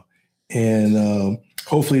now. And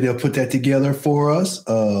hopefully they'll put that together for us.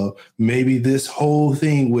 Maybe this whole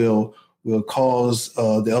thing will cause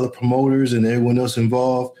the other promoters and everyone else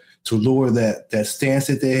involved to lower that stance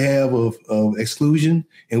that they have of exclusion,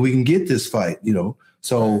 and we can get this fight,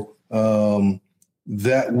 So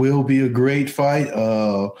that will be a great fight.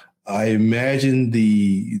 I imagine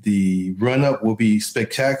the run-up will be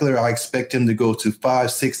spectacular. I expect him to go to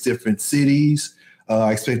 5-6 different cities.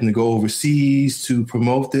 I expect him to go overseas to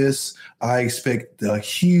promote this. I expect a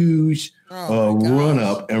huge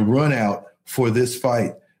run-up and run-out for this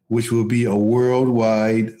fight, which will be a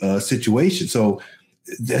worldwide situation. So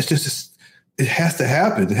that's just, it has to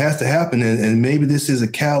happen. It has to happen. And maybe this is a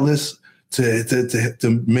catalyst to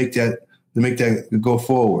make that go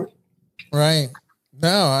forward. Right.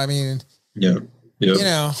 No, I mean, in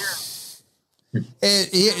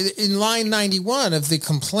line 91 of the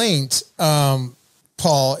complaint,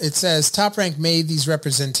 Paul, it says Top Rank made these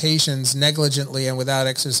representations negligently and without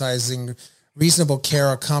exercising reasonable care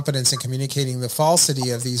or competence in communicating the falsity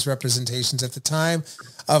of these representations at the time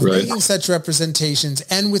of making such representations,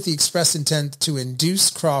 and with the express intent to induce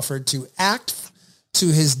Crawford to act to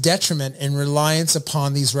his detriment in reliance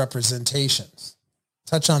upon these representations.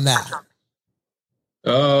 Touch on that.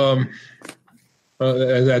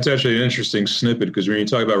 That's actually an interesting snippet, because when you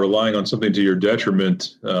talk about relying on something to your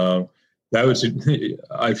detriment, I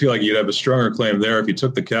feel like you'd have a stronger claim there if you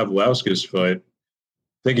took the Kavalauskas fight.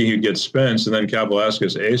 thinking he'd get Spence, and then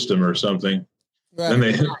Kavaliauskas aced him or something. Right. Then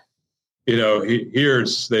they,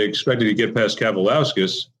 they expected to get past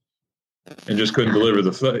Kavaliauskas and just couldn't deliver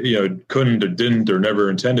couldn't or didn't or never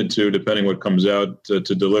intended to, depending what comes out, to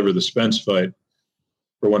deliver the Spence fight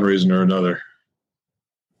for one reason or another.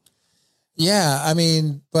 Yeah, I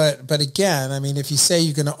mean, but again, I mean, if you say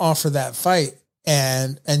you're going to offer that fight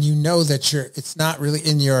and you know that it's not really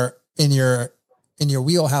in your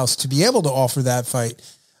wheelhouse to be able to offer that fight,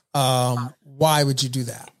 why would you do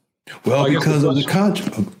that? Well, because of the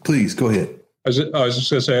contract. Please go ahead. I was just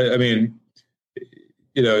going to say, I mean,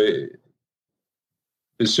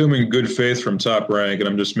 assuming good faith from Top Rank, and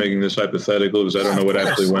I'm just making this hypothetical because I don't know what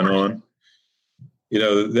actually went on.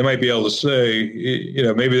 They might be able to say,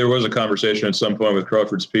 maybe there was a conversation at some point with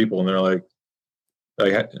Crawford's people, and they're like, how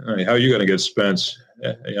are you going to get Spence?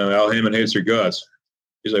 Al Heyman hates your guts.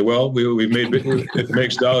 He's like, well, we've made, if it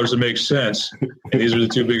makes dollars, it makes sense. And these are the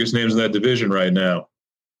two biggest names in that division right now.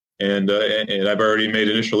 And I've already made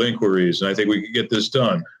initial inquiries, and I think we could get this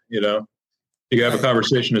done. You can have a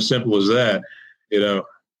conversation as simple as that,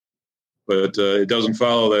 but it doesn't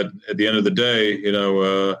follow that at the end of the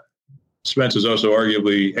day, Spence is also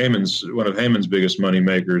arguably one of Heyman's biggest money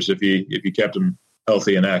makers if he kept him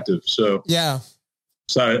healthy and active. So yeah,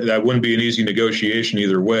 that wouldn't be an easy negotiation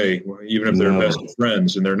either way, even if they're best of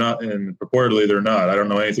friends, and they're not, and purportedly they're not. I don't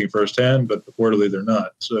know anything firsthand, but purportedly they're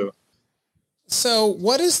not. So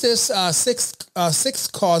what is this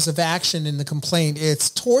sixth cause of action in the complaint? It's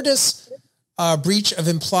tortious breach of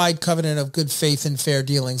implied covenant of good faith and fair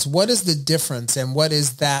dealings. What is the difference, and what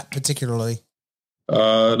is that particularly?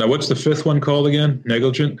 Now, what's the fifth one called again?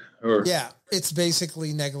 Negligent? Yeah, it's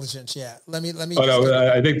basically negligence. Yeah. Let me. Oh,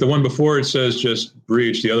 no, I think the one before it says just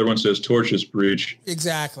breach. The other one says tortious breach.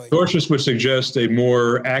 Exactly. Tortious would suggest a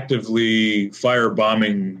more actively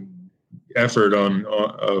firebombing effort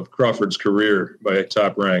of Crawford's career by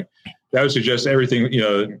Top Rank. That would suggest everything,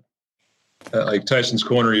 like Tyson's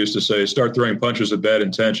Corner used to say, start throwing punches with bad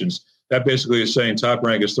intentions. That basically is saying Top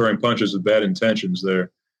Rank is throwing punches with bad intentions there,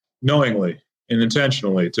 knowingly and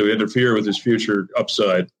intentionally, to interfere with his future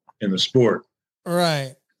upside in the sport.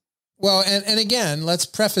 Right. Well, and again, let's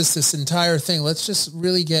preface this entire thing. Let's just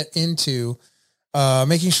really get into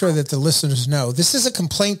making sure that the listeners know this is a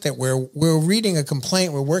complaint that we're reading a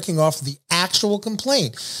complaint. We're working off the actual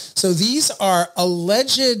complaint. So these are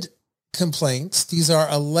alleged complaints. These are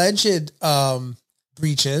alleged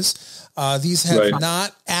breaches. These have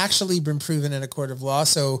not actually been proven in a court of law.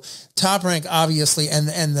 So Top Rank, obviously, and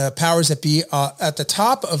the powers that be at the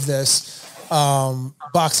top of this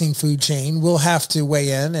boxing food chain will have to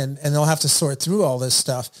weigh in, and they'll have to sort through all this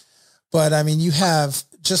stuff. But I mean, you have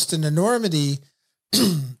just an enormity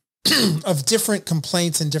of different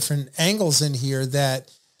complaints and different angles in here that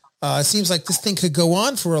it seems like this thing could go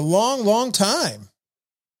on for a long, long time.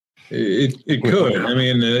 It could. I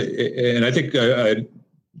mean, and I think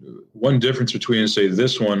one difference between, say,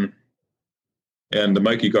 this one and the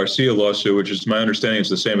Mikey Garcia lawsuit, which is my understanding is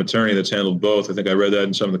the same attorney that's handled both. I think I read that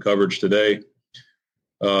in some of the coverage today.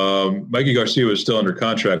 Mikey Garcia was still under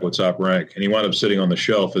contract with Top Rank, and he wound up sitting on the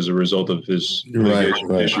shelf as a result of his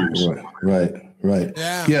litigation issues. Right.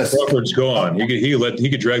 Yeah. Yes. Crawford's gone. He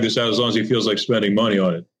could drag this out as long as he feels like spending money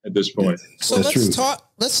on it at this point. So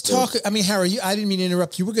let's talk. I mean, Harry, I didn't mean to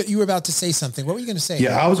interrupt you. You were about to say something. What were you going to say?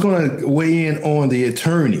 Yeah, I was going to weigh in on the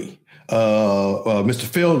attorney, Mr.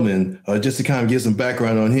 Feldman, just to kind of give some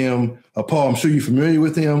background on him. Paul, I'm sure you're familiar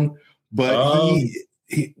with him, but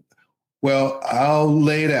well, I'll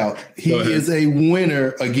lay it out. He is a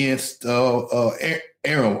winner against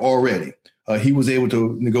Aaron already. He was able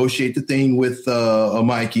to negotiate the thing with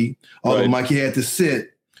Mikey. Although Mikey had to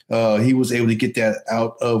sit, he was able to get that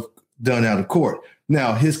done out of court.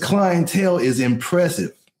 Now, his clientele is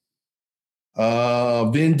impressive.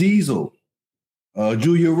 Vin Diesel,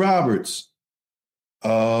 Julia Roberts,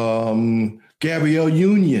 Gabrielle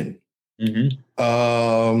Union,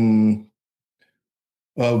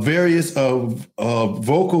 various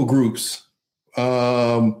vocal groups,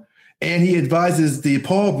 and he advises the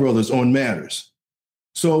Paul brothers on matters.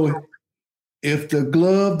 So if the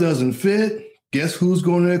glove doesn't fit, guess who's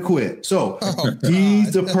going to quit? So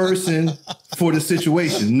he's the person for the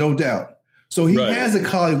situation, no doubt. So he has a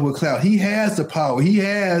Hollywood clout. He has the power. He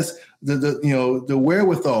has the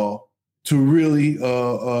wherewithal to really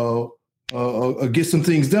get some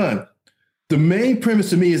things done. The main premise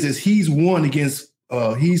to me is he's won against.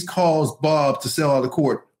 He's caused Bob to sell out of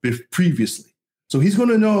court previously. So he's going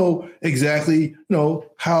to know exactly,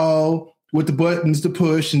 what the buttons to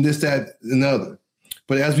push and this, that, and the other.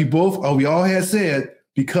 But as we all had said,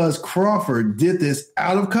 because Crawford did this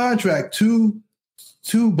out of contract to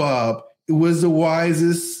to Bob, it was the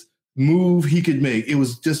wisest move he could make. It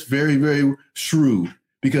was just very, very shrewd,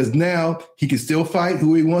 because now he can still fight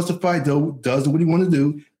who he wants to fight, does what he wants to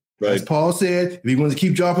do. Right. As Paul said, if he wants to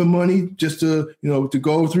keep dropping money just to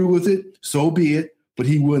go through with it, so be it. But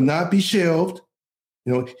he will not be shelved.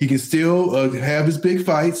 He can still have his big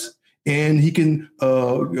fights, and he can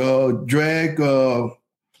drag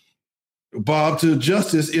Bob to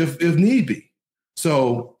justice if need be.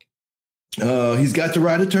 So he's got the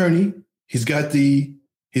right attorney. He's got the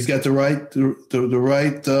right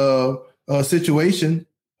situation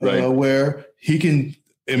where he can,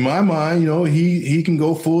 in my mind, he can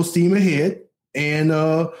go full steam ahead. And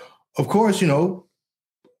of course,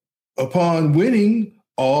 upon winning,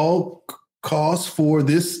 all costs for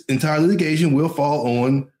this entire litigation will fall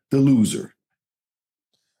on the loser.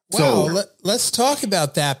 Well, let's talk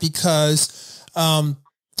about that, because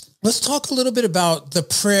let's talk a little bit about the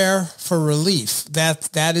prayer for relief.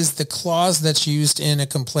 That is the clause that's used in a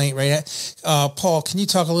complaint, right? Paul, can you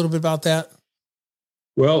talk a little bit about that?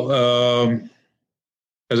 Well,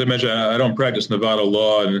 as I mentioned, I don't practice Nevada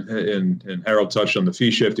law, and Harold touched on the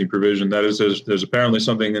fee shifting provision. That is, there's apparently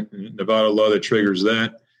something in Nevada law that triggers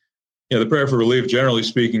that. The prayer for relief, generally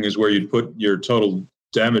speaking, is where you'd put your total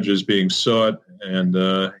damages being sought, and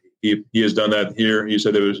he has done that here. He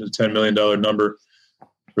said there was a $10 million number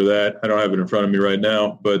for that. I don't have it in front of me right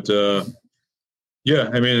now, but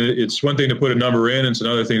it's one thing to put a number in. It's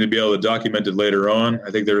another thing to be able to document it later on.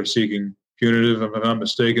 I think they're seeking punitive, if I'm not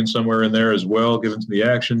mistaken, somewhere in there as well, given to the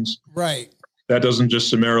actions. Right. That doesn't just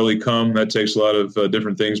summarily come. That takes a lot of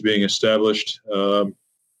different things being established.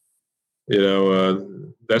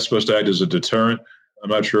 That's supposed to act as a deterrent. I'm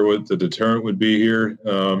not sure what the deterrent would be here.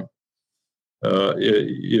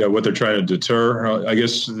 What they're trying to deter, I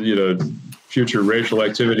guess, future racial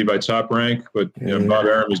activity by top rank. But Bob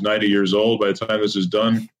Arum is 90 years old by the time this is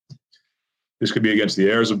done. This could be against the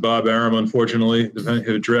heirs of Bob Arum, unfortunately, depending if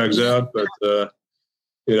it drags out. But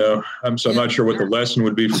I'm not sure what the lesson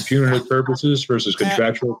would be for punitive purposes versus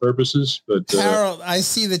contractual purposes. But Harold, I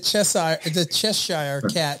see the Cheshire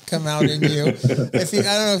cat come out in you. I don't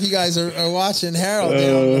know if you guys are watching Harold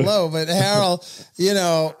down below, but Harold,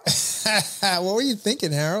 what were you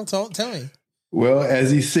thinking, Harold? Tell me. Well,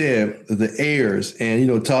 as he said, the heirs,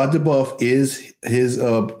 and Todd DeBuff is his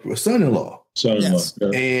son-in-law. Yes. Yeah.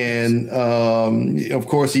 And of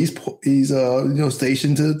course, he's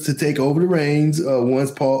stationed to take over the reins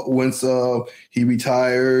once he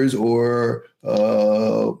retires or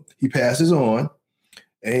he passes on,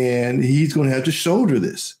 and he's going to have to shoulder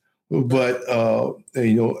this. But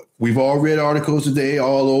we've all read articles today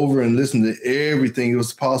all over and listened to everything that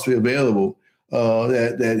was possibly available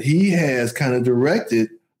that he has kind of directed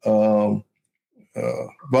Bob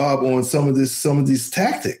on some of these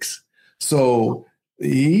tactics. So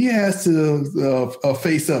he has to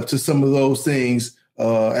face up to some of those things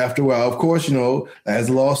after a while. Of course, as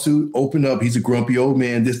the lawsuit opened up, he's a grumpy old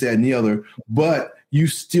man, this, that, and the other. But you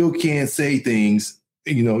still can't say things,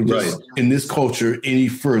 just in this culture any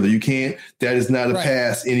further. You can't. That is not a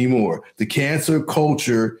pass anymore. The cancer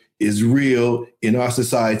culture is real in our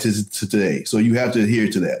society today. So you have to adhere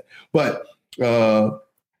to that. But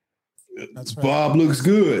that's right. Bob looks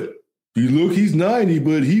good. He's 90,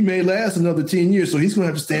 but he may last another 10 years. So he's going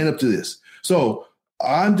to have to stand up to this. So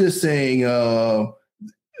I'm just saying,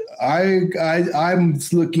 I'm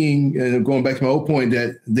looking, and going back to my old point,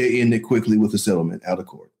 that they end it quickly with a settlement out of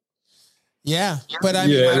court. Yeah. But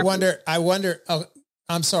I wonder, oh,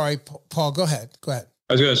 I'm sorry, Paul, go ahead. I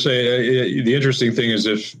was going to say, the interesting thing is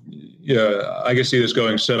if, I can see this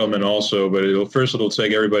going settlement also, but it'll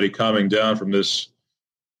take everybody calming down from this,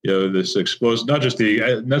 this explosive, not just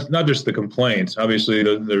the complaint. Obviously,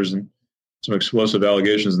 there's some explosive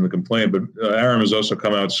allegations in the complaint, but Arum has also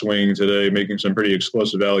come out swinging today, making some pretty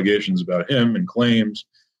explosive allegations about him and claims.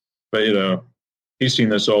 But, he's seen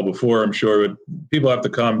this all before, I'm sure. But people have to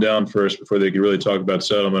calm down first before they can really talk about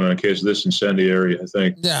settlement on a case of this incendiary, I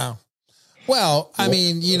think. Yeah. Well, I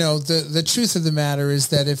mean, the truth of the matter is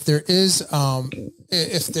that if there is,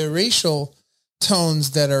 if the racial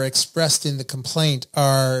tones that are expressed in the complaint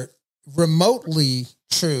are remotely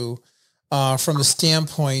true from the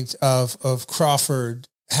standpoint of Crawford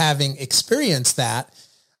having experienced that,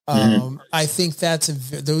 I think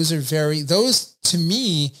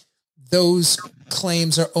those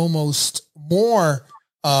claims are almost more,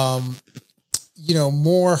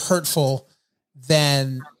 more hurtful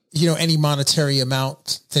than, any monetary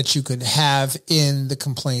amount that you could have in the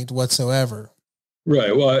complaint whatsoever.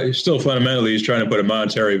 Right. Well, still fundamentally, he's trying to put a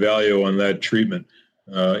monetary value on that treatment.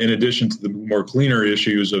 In addition to the more cleaner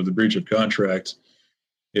issues of the breach of contract,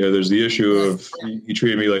 there's the issue of he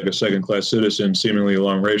treated me like a second-class citizen, seemingly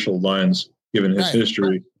along racial lines, given his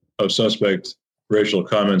history of suspect racial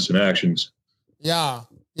comments and actions. Yeah,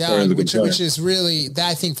 which is really,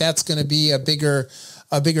 I think that's going to be a bigger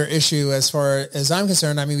issue as far as I'm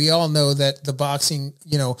concerned. I mean, we all know that the boxing,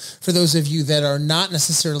 for those of you that are not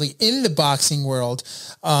necessarily in the boxing world,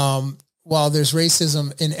 while there's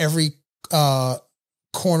racism in every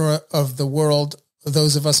corner of the world,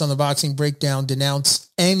 those of us on the Boxing Breakdown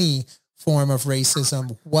denounce any form of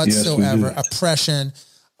racism whatsoever, oppression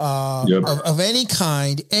of any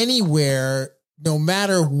kind, anywhere, no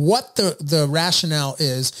matter what the rationale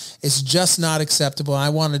is, it's just not acceptable. I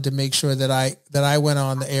wanted to make sure that I went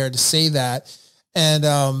on the air to say that. And,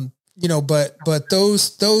 but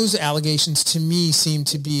those allegations to me seem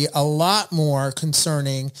to be a lot more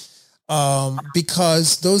concerning,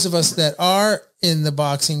 because those of us that are in the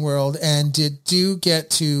boxing world and do get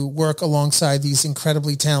to work alongside these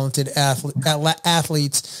incredibly talented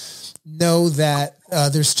athletes know that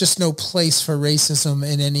there's just no place for racism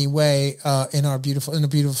in any way in a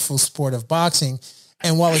beautiful sport of boxing.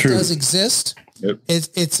 And while it does exist,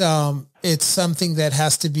 it's something that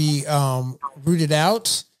has to be rooted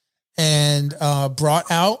out and brought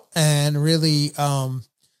out and really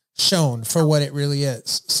shown for what it really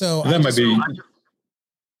is. So that might be.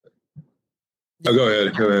 Oh, go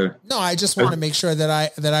ahead. No, I just want to make sure that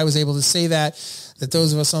I was able to say that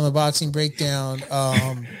those of us on the Boxing Breakdown.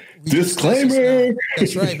 Disclaimer.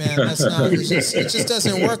 That's right, man. That's not. It just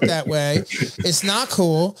doesn't work that way. It's not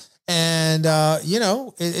cool, and I'm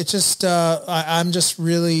just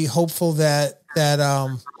really hopeful that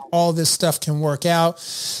all this stuff can work out.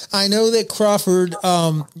 I know that Crawford,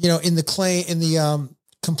 in the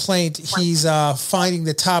complaint, he's finding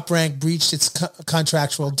the Top Rank breached its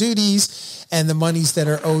contractual duties and the monies that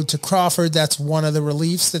are owed to Crawford. That's one of the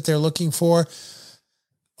reliefs that they're looking for.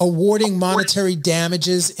 Awarding monetary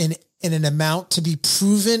damages in an amount to be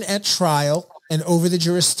proven at trial and over the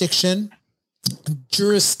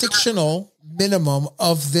jurisdictional minimum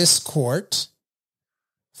of this court.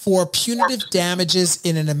 For punitive damages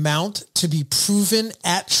in an amount to be proven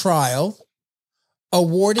at trial.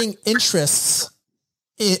 Awarding interest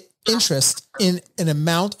in an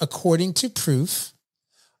amount according to proof,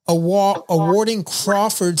 awarding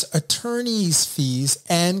Crawford's attorney's fees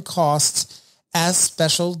and costs as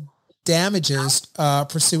special damages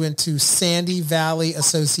pursuant to Sandy Valley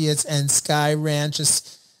Associates and Sky Ranch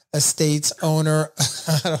Estates owner.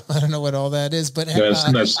 I don't know what all that is, but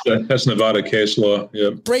that's Nevada case law.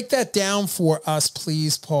 Yeah. Break that down for us,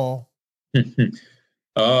 please, Paul.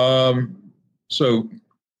 So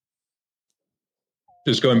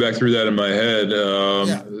just going back through that in my head,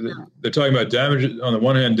 they're talking about damages. On the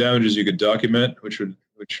one hand, damages you could document, which would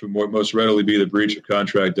most readily be the breach of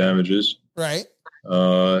contract damages. Right.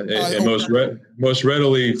 And most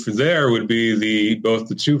readily for there would be both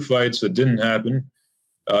the two fights that didn't happen.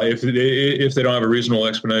 If they don't have a reasonable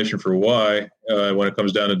explanation for why, when it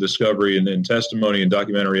comes down to discovery and testimony and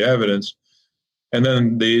documentary evidence. And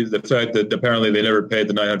then the fact that apparently they never paid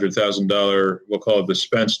the $900,000, we'll call it the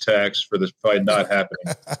Spence tax for the fight not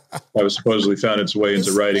happening. That was supposedly found its way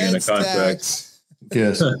into writing in a contract. Tax.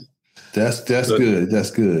 Yes, that's good.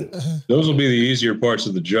 That's good. Those will be the easier parts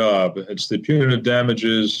of the job. It's the punitive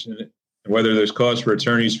damages, and whether there's cause for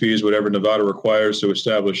attorney's fees, whatever Nevada requires to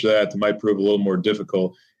establish that might prove a little more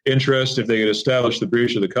difficult. Interest, if they could establish the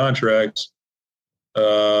breach of the contracts,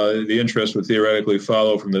 the interest would theoretically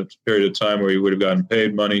follow from the period of time where you would have gotten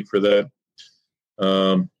paid money for that.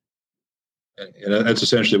 And that's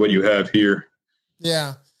essentially what you have here.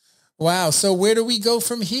 Yeah. Wow. So where do we go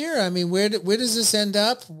from here? I mean, where does this end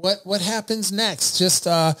up? What happens next? Just,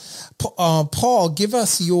 Paul, give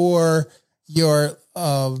us your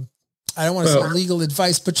I don't want to say legal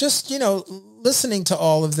advice, but just, listening to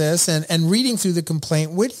all of this and reading through the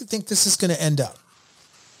complaint, where do you think this is going to end up?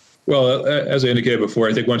 Well, as I indicated before,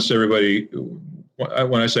 I think once everybody,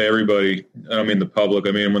 when I say everybody, I don't mean the public,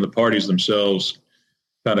 I mean when the parties themselves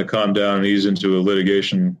kind of calm down and ease into a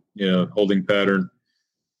litigation, holding pattern,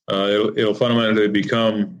 it'll fundamentally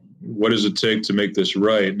become, what does it take to make this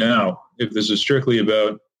right? Now, if this is strictly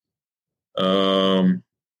about,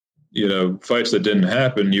 fights that didn't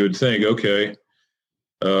happen, you would think, okay,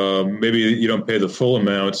 maybe you don't pay the full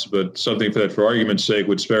amounts, but something that, for argument's sake,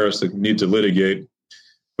 would spare us the need to litigate.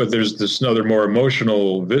 But there's this other more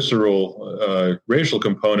emotional, visceral, racial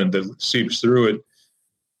component that seeps through it,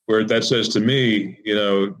 where that says to me,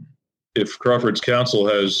 if Crawford's counsel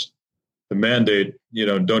has the mandate,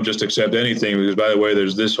 don't just accept anything, because, by the way,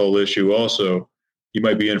 there's this whole issue also. You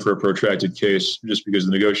might be in for a protracted case just because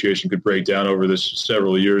the negotiation could break down over this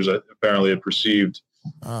several years, apparently a perceived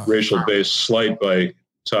racial-based slight by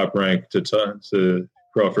Top Rank to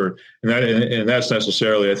Crawford, and that's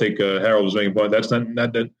necessarily. I think Harold was making a point. That's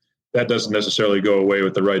not that doesn't necessarily go away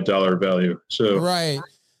with the right dollar value. So right,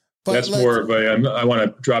 but that's more of I want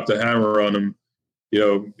to drop the hammer on him,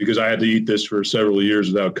 because I had to eat this for several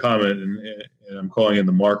years without comment, and I'm calling in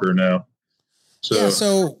the marker now. So yeah.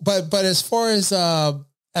 So, but as far as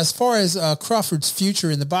Crawford's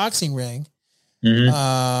future in the boxing ring.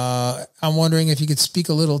 Mm-hmm. I'm wondering if you could speak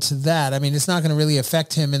a little to that. I mean, it's not going to really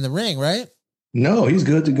affect him in the ring, right? No, he's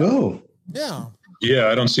good to go. Yeah. Yeah,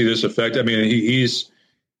 I don't see this effect. I mean, he's,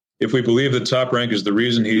 if we believe that Top Rank is the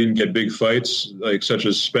reason he didn't get big fights, like such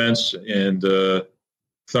as Spence and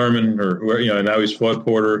Thurman, or and now he's fought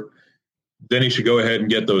Porter, then he should go ahead and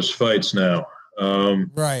get those fights now.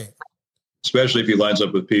 Right. Especially if he lines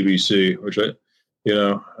up with PBC, which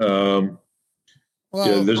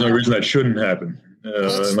there's no reason that shouldn't happen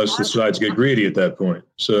unless the sides get greedy at that point.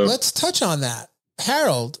 So let's touch on that.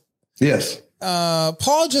 Harold. Yes.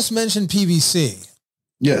 Paul just mentioned PBC.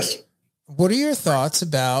 Yes. What are your thoughts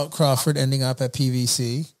about Crawford ending up at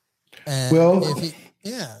PBC? And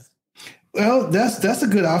well, that's a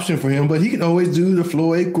good option for him, but he can always do the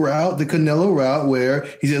Floyd route, the Canelo route, where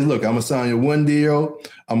he says, look, I'm going to sign you one deal.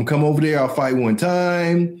 I'm going to come over there. I'll fight one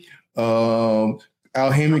time. Al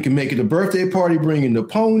Haberman can make it a birthday party, bring in the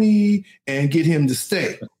pony, and get him to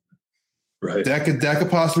stay. Right. That could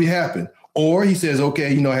possibly happen. Or he says,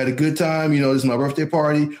 okay, I had a good time. This is my birthday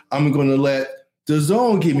party. I'm going to let the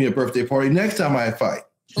Zone give me a birthday party next time I fight.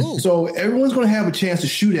 Ooh. So everyone's going to have a chance to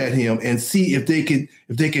shoot at him and see if they could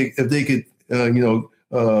get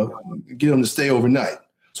him to stay overnight.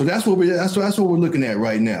 So that's what we're looking at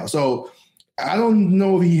right now. So I don't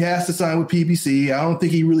know if he has to sign with PBC. I don't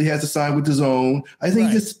think he really has to sign with the Zone. I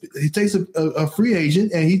think he takes a free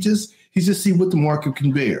agent and he just see what the market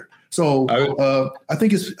can bear. So I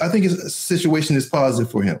think his situation is positive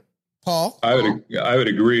for him. Paul, I would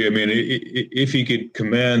agree. I mean, if he could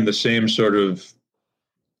command the same sort of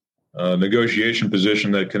negotiation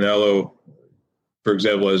position that Canelo, for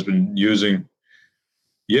example, has been using,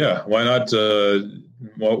 yeah, why not?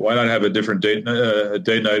 Why not have a different date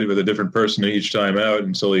night with a different person each time out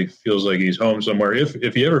until he feels like he's home somewhere,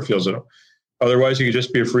 if he ever feels it. Otherwise, he could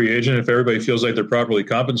just be a free agent. If everybody feels like they're properly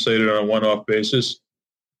compensated on a one-off basis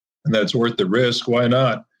and that's worth the risk, why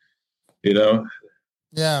not? Yeah.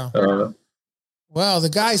 Well, the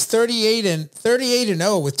guy's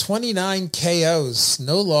 38-0 with 29 KOs,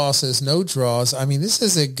 no losses, no draws. I mean, this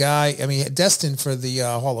is a guy, destined for the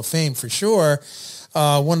Hall of Fame for sure.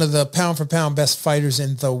 One of the pound for pound best fighters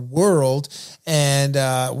in the world. And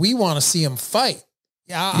we want to see him fight.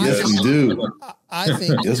 Yeah, yes, we do. I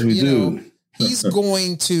think yes, we do. He's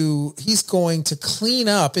going to clean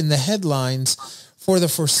up in the headlines for the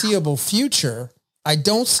foreseeable future. I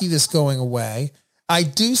don't see this going away. I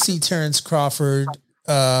do see Terence Crawford,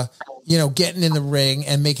 getting in the ring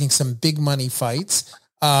and making some big money fights.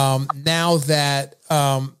 Now that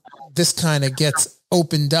this kind of gets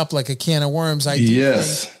opened up like a can of worms, I do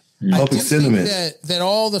think that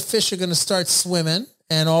all the fish are going to start swimming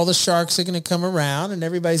and all the sharks are going to come around and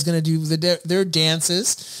everybody's going to do their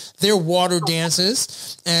dances, their water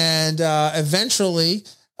dances, and eventually.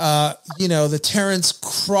 The Terence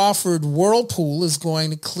Crawford whirlpool is going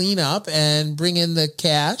to clean up and bring in the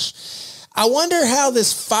cash. I wonder how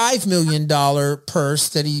this $5 million purse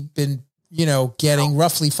that he'd been, getting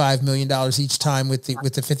roughly $5 million each time with the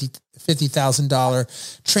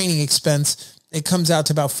 $50,000 training expense, it comes out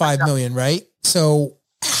to about $5 million, right? So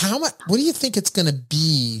how much, what do you think it's going to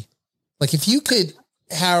be? Like if you could,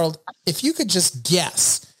 Harold, if you could just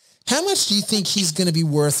guess, how much do you think he's going to be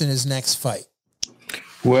worth in his next fight?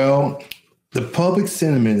 Well, the public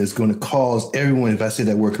sentiment is going to cause everyone, if I say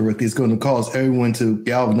that word correctly, it's going to cause everyone to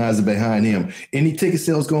galvanize it behind him. Any ticket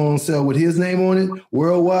sales going on sale with his name on it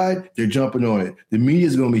worldwide, they're jumping on it. The media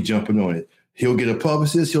is going to be jumping on it. He'll get a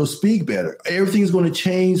publicist. He'll speak better. Everything's going to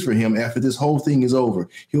change for him after this whole thing is over.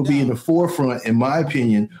 He'll be in the forefront, in my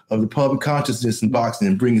opinion, of the public consciousness in boxing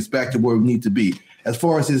and bring us back to where we need to be. As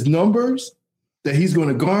far as his numbers that he's going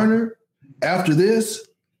to garner after this,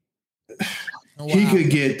 he could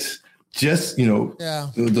get just, Paul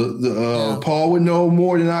would know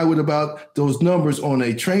more than I would about those numbers on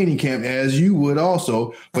a training camp, as you would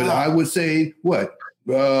also. But I would say,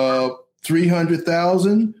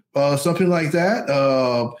 300,000, something like that.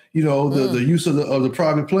 The use of the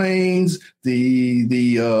private planes,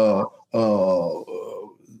 the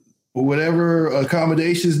whatever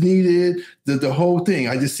accommodations needed, the whole thing.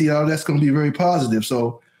 I just see how that's going to be very positive.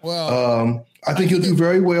 So I think he'll do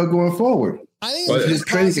very well going forward. I think it's his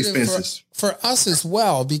training expenses for us as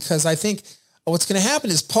well, because I think what's going to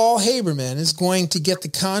happen is Paul Haberman is going to get the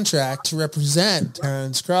contract to represent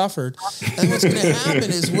Terence Crawford. And what's going to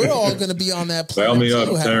happen is we're all going to be on that plane. Dial me up,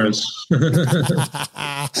 Terence.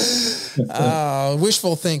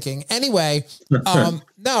 Wishful thinking. Anyway, no,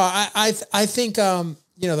 I think,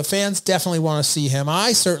 the fans definitely want to see him.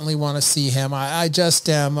 I certainly want to see him. I just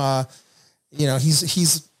am,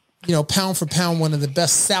 he's pound for pound, one of the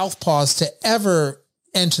best southpaws to ever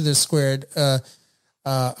enter the squared,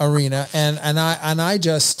 arena. And I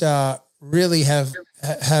just, really have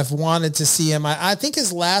wanted to see him. I think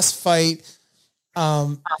his last fight,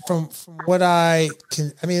 from what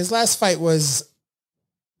his last fight was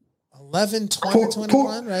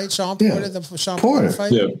 11-20-21, right? Sean Porter, the Sean Porter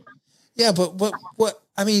fight. Yeah. Yeah. But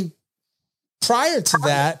prior to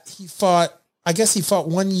that, he fought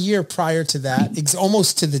 1 year prior to that,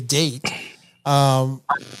 almost to the date. I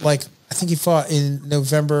think he fought in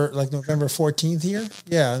November 14th here.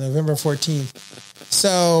 Yeah. November 14th.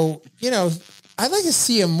 So, I'd like to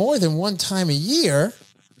see him more than one time a year.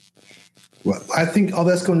 Well, I think all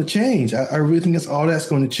that's going to change. I really think all that's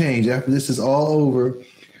going to change after this is all over.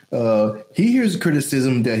 He hears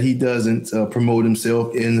criticism that he doesn't promote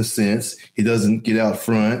himself in a sense. He doesn't get out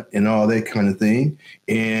front and all that kind of thing.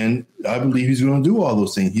 And I believe he's going to do all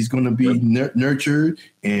those things. He's going to be nurtured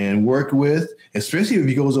and worked with, especially if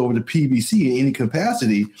he goes over to PBC in any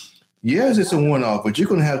capacity. Yes, it's a one-off, but you're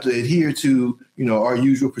going to have to adhere to, our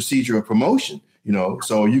usual procedure of promotion.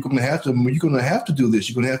 So you're going to have to do this.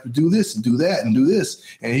 You're going to have to do this and do that and do this.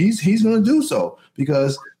 And he's going to do so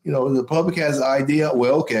because, the public has the idea,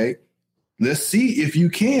 well, okay, let's see if you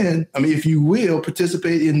can, if you will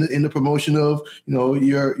participate in the promotion of,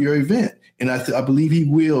 your event. And I believe he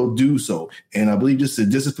will do so. And I believe this is a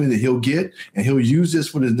discipline that he'll get, and he'll use this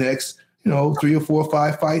for the next, 3 or 4 or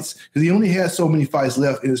 5 fights, because he only has so many fights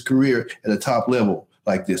left in his career at a top level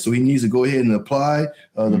like this. So he needs to go ahead and apply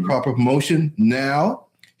the proper promotion now.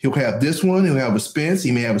 He'll have this one. He'll have a Spence.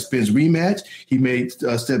 He may have a Spence rematch. He may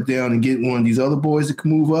step down and get one of these other boys that can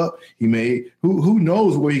move up. He may, who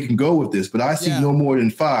knows where he can go with this, but I see no more than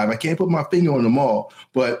 5. I can't put my finger on them all,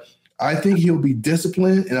 but I think he'll be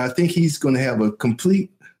disciplined, and I think he's going to have a complete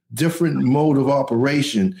different mode of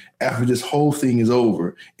operation after this whole thing is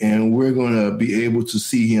over, and we're going to be able to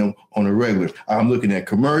see him on a regular. I'm looking at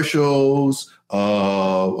commercials,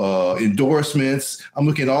 endorsements. I'm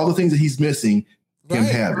looking at all the things that he's missing him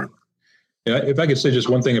having. Yeah, if I could say just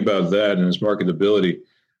one thing about that and his marketability.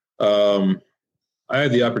 I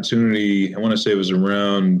had the opportunity, I want to say it was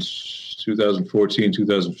around 2014,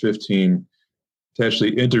 2015, to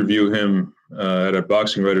actually interview him at a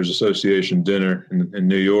Boxing Writers Association dinner in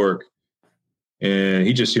New York. And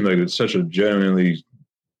he just seemed like such a genuinely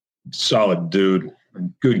solid dude, a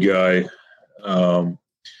good guy.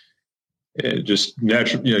 Just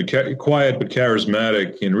natural, quiet but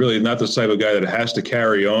charismatic, and really not the type of guy that has to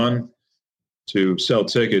carry on to sell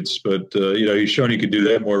tickets. But he's shown he could do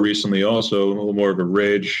that more recently. Also, a little more of a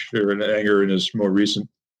rage or an anger in his more recent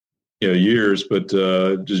years. But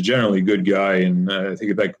just generally a good guy, and I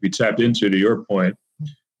think if that could be tapped into, to your point,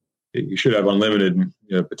 you should have unlimited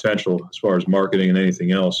potential as far as marketing and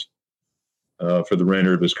anything else for the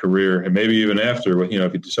remainder of his career, and maybe even after.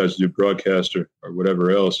 If he decides to do broadcast or whatever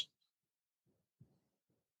else.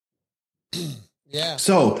 Yeah.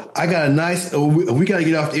 So I got a nice, we got to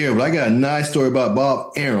get off the air, but I got a nice story about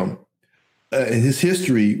Bob Arum and his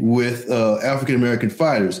history with African-American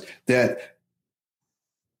fighters that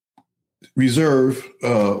reserve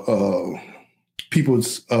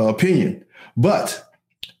people's opinion. But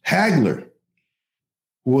Hagler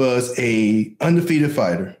was a undefeated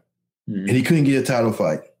fighter, and he couldn't get a title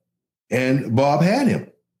fight. And Bob had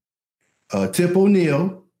him. Tip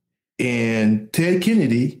O'Neill and Ted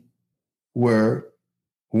Kennedy were,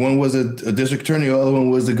 one was a district attorney, the other one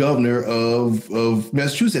was the governor of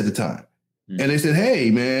Massachusetts at the time. And they said,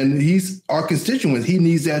 hey, man, he's our constituent. He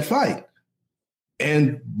needs that fight.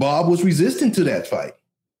 And Bob was resistant to that fight.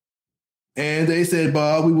 And they said,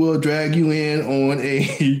 Bob, we will drag you in on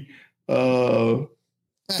a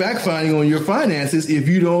fact-finding on your finances if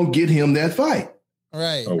you don't get him that fight.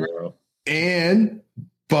 Right. Oh, wow. And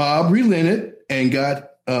Bob relented and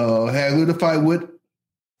got Hagler to fight with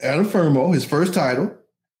Adam Fermo, his first title,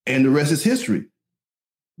 and the rest is history.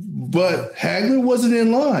 But Hagler wasn't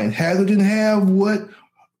in line. Hagler didn't have what,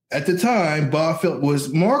 at the time, Bob felt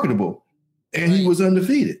was marketable, and he was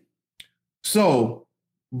undefeated. So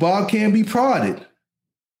Bob can be prodded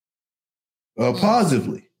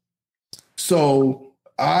positively. So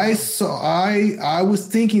I was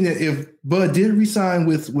thinking that if Bud did resign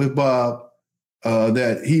with Bob,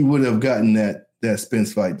 that he would have gotten that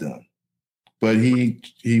Spence fight done. but he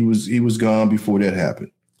was gone before that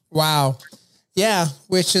happened. Wow. Yeah,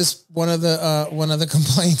 which is one of the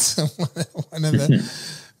complaints,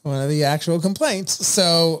 one of the actual complaints.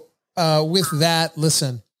 So with that,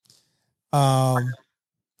 listen, I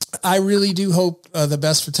really do hope the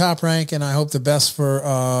best for Top Rank, and I hope the best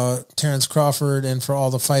for Terence Crawford and for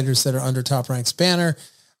all the fighters that are under Top Rank's banner.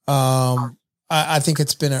 I think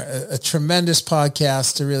it's been a tremendous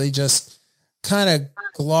podcast to really just kind of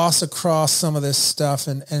gloss across some of this stuff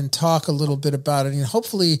and talk a little bit about it. And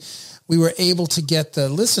hopefully we were able to get the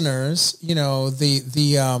listeners, you know,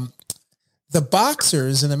 the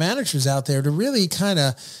boxers and the managers out there to really kind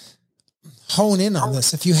of hone in on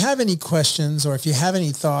this. If you have any questions or if you have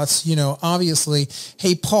any thoughts, you know, obviously,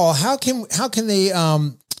 hey, Paul, how can they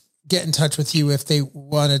get in touch with you if they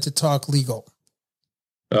wanted to talk legal?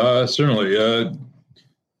 Certainly.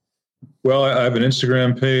 Well, I have an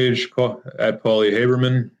Instagram page at Paulie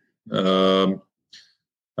Haberman.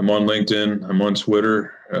 I'm on LinkedIn. I'm on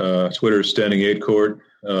Twitter. Twitter is Standing 8 Court.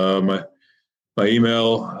 My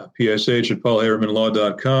email,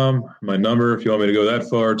 psh@paulhabermanlaw.com. My number, if you want me to go that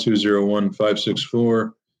far,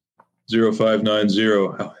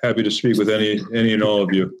 201-564-0590. Happy to speak with any and all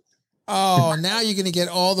of you. Oh, now you're going to get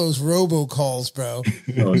all those robocalls, bro.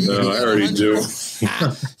 Oh, no, I already do.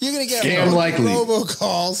 You're going to get Scam likely.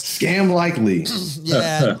 robocalls. Scam likely.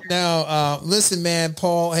 Yeah. No, listen, man,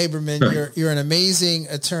 Paul Haberman, you're an amazing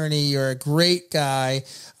attorney. You're a great guy.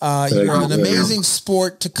 You're an amazing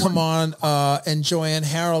sport to come on and join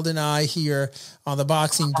Harold and I here on the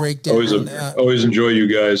Boxing Breakdown. Always enjoy you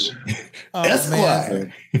guys. That's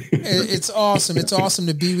why. It's awesome. It's awesome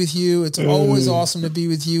to be with you. It's always awesome to be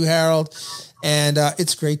with you, Harold. And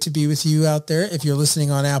it's great to be with you out there. If you're listening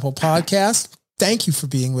on Apple Podcasts, thank you for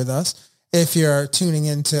being with us. If you're tuning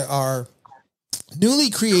into our newly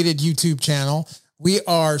created YouTube channel, we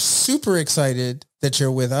are super excited that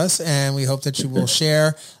you're with us, and we hope that you will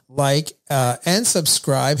share, like, and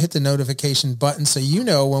subscribe. Hit the notification button so you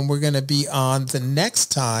know when we're going to be on the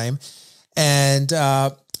next time. And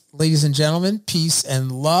ladies and gentlemen, peace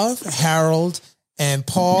and love. Harold and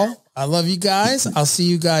Paul, I love you guys. I'll see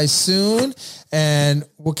you guys soon, and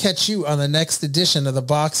we'll catch you on the next edition of the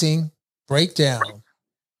Boxing Breakdown.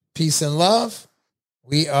 Peace and love.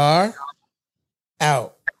 We are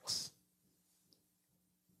out.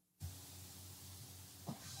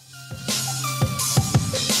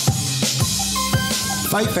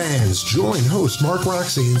 Fight fans, join host Mark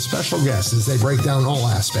Roxy and special guests as they break down all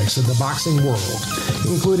aspects of the boxing world,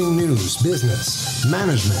 including news, business,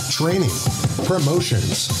 management, training,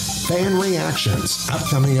 promotions, fan reactions,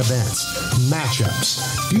 upcoming events,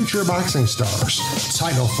 matchups, future boxing stars,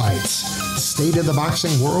 title fights, state of the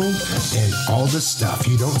boxing world, and all the stuff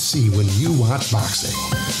you don't see when you watch boxing.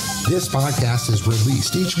 This podcast is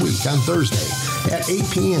released each week on Thursday at 8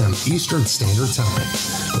 p.m. Eastern Standard Time.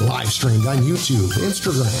 Live streamed on YouTube,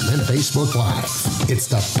 Instagram, and Facebook Live. It's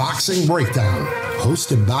the Boxing Breakdown,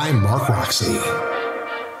 hosted by Mark Roxy.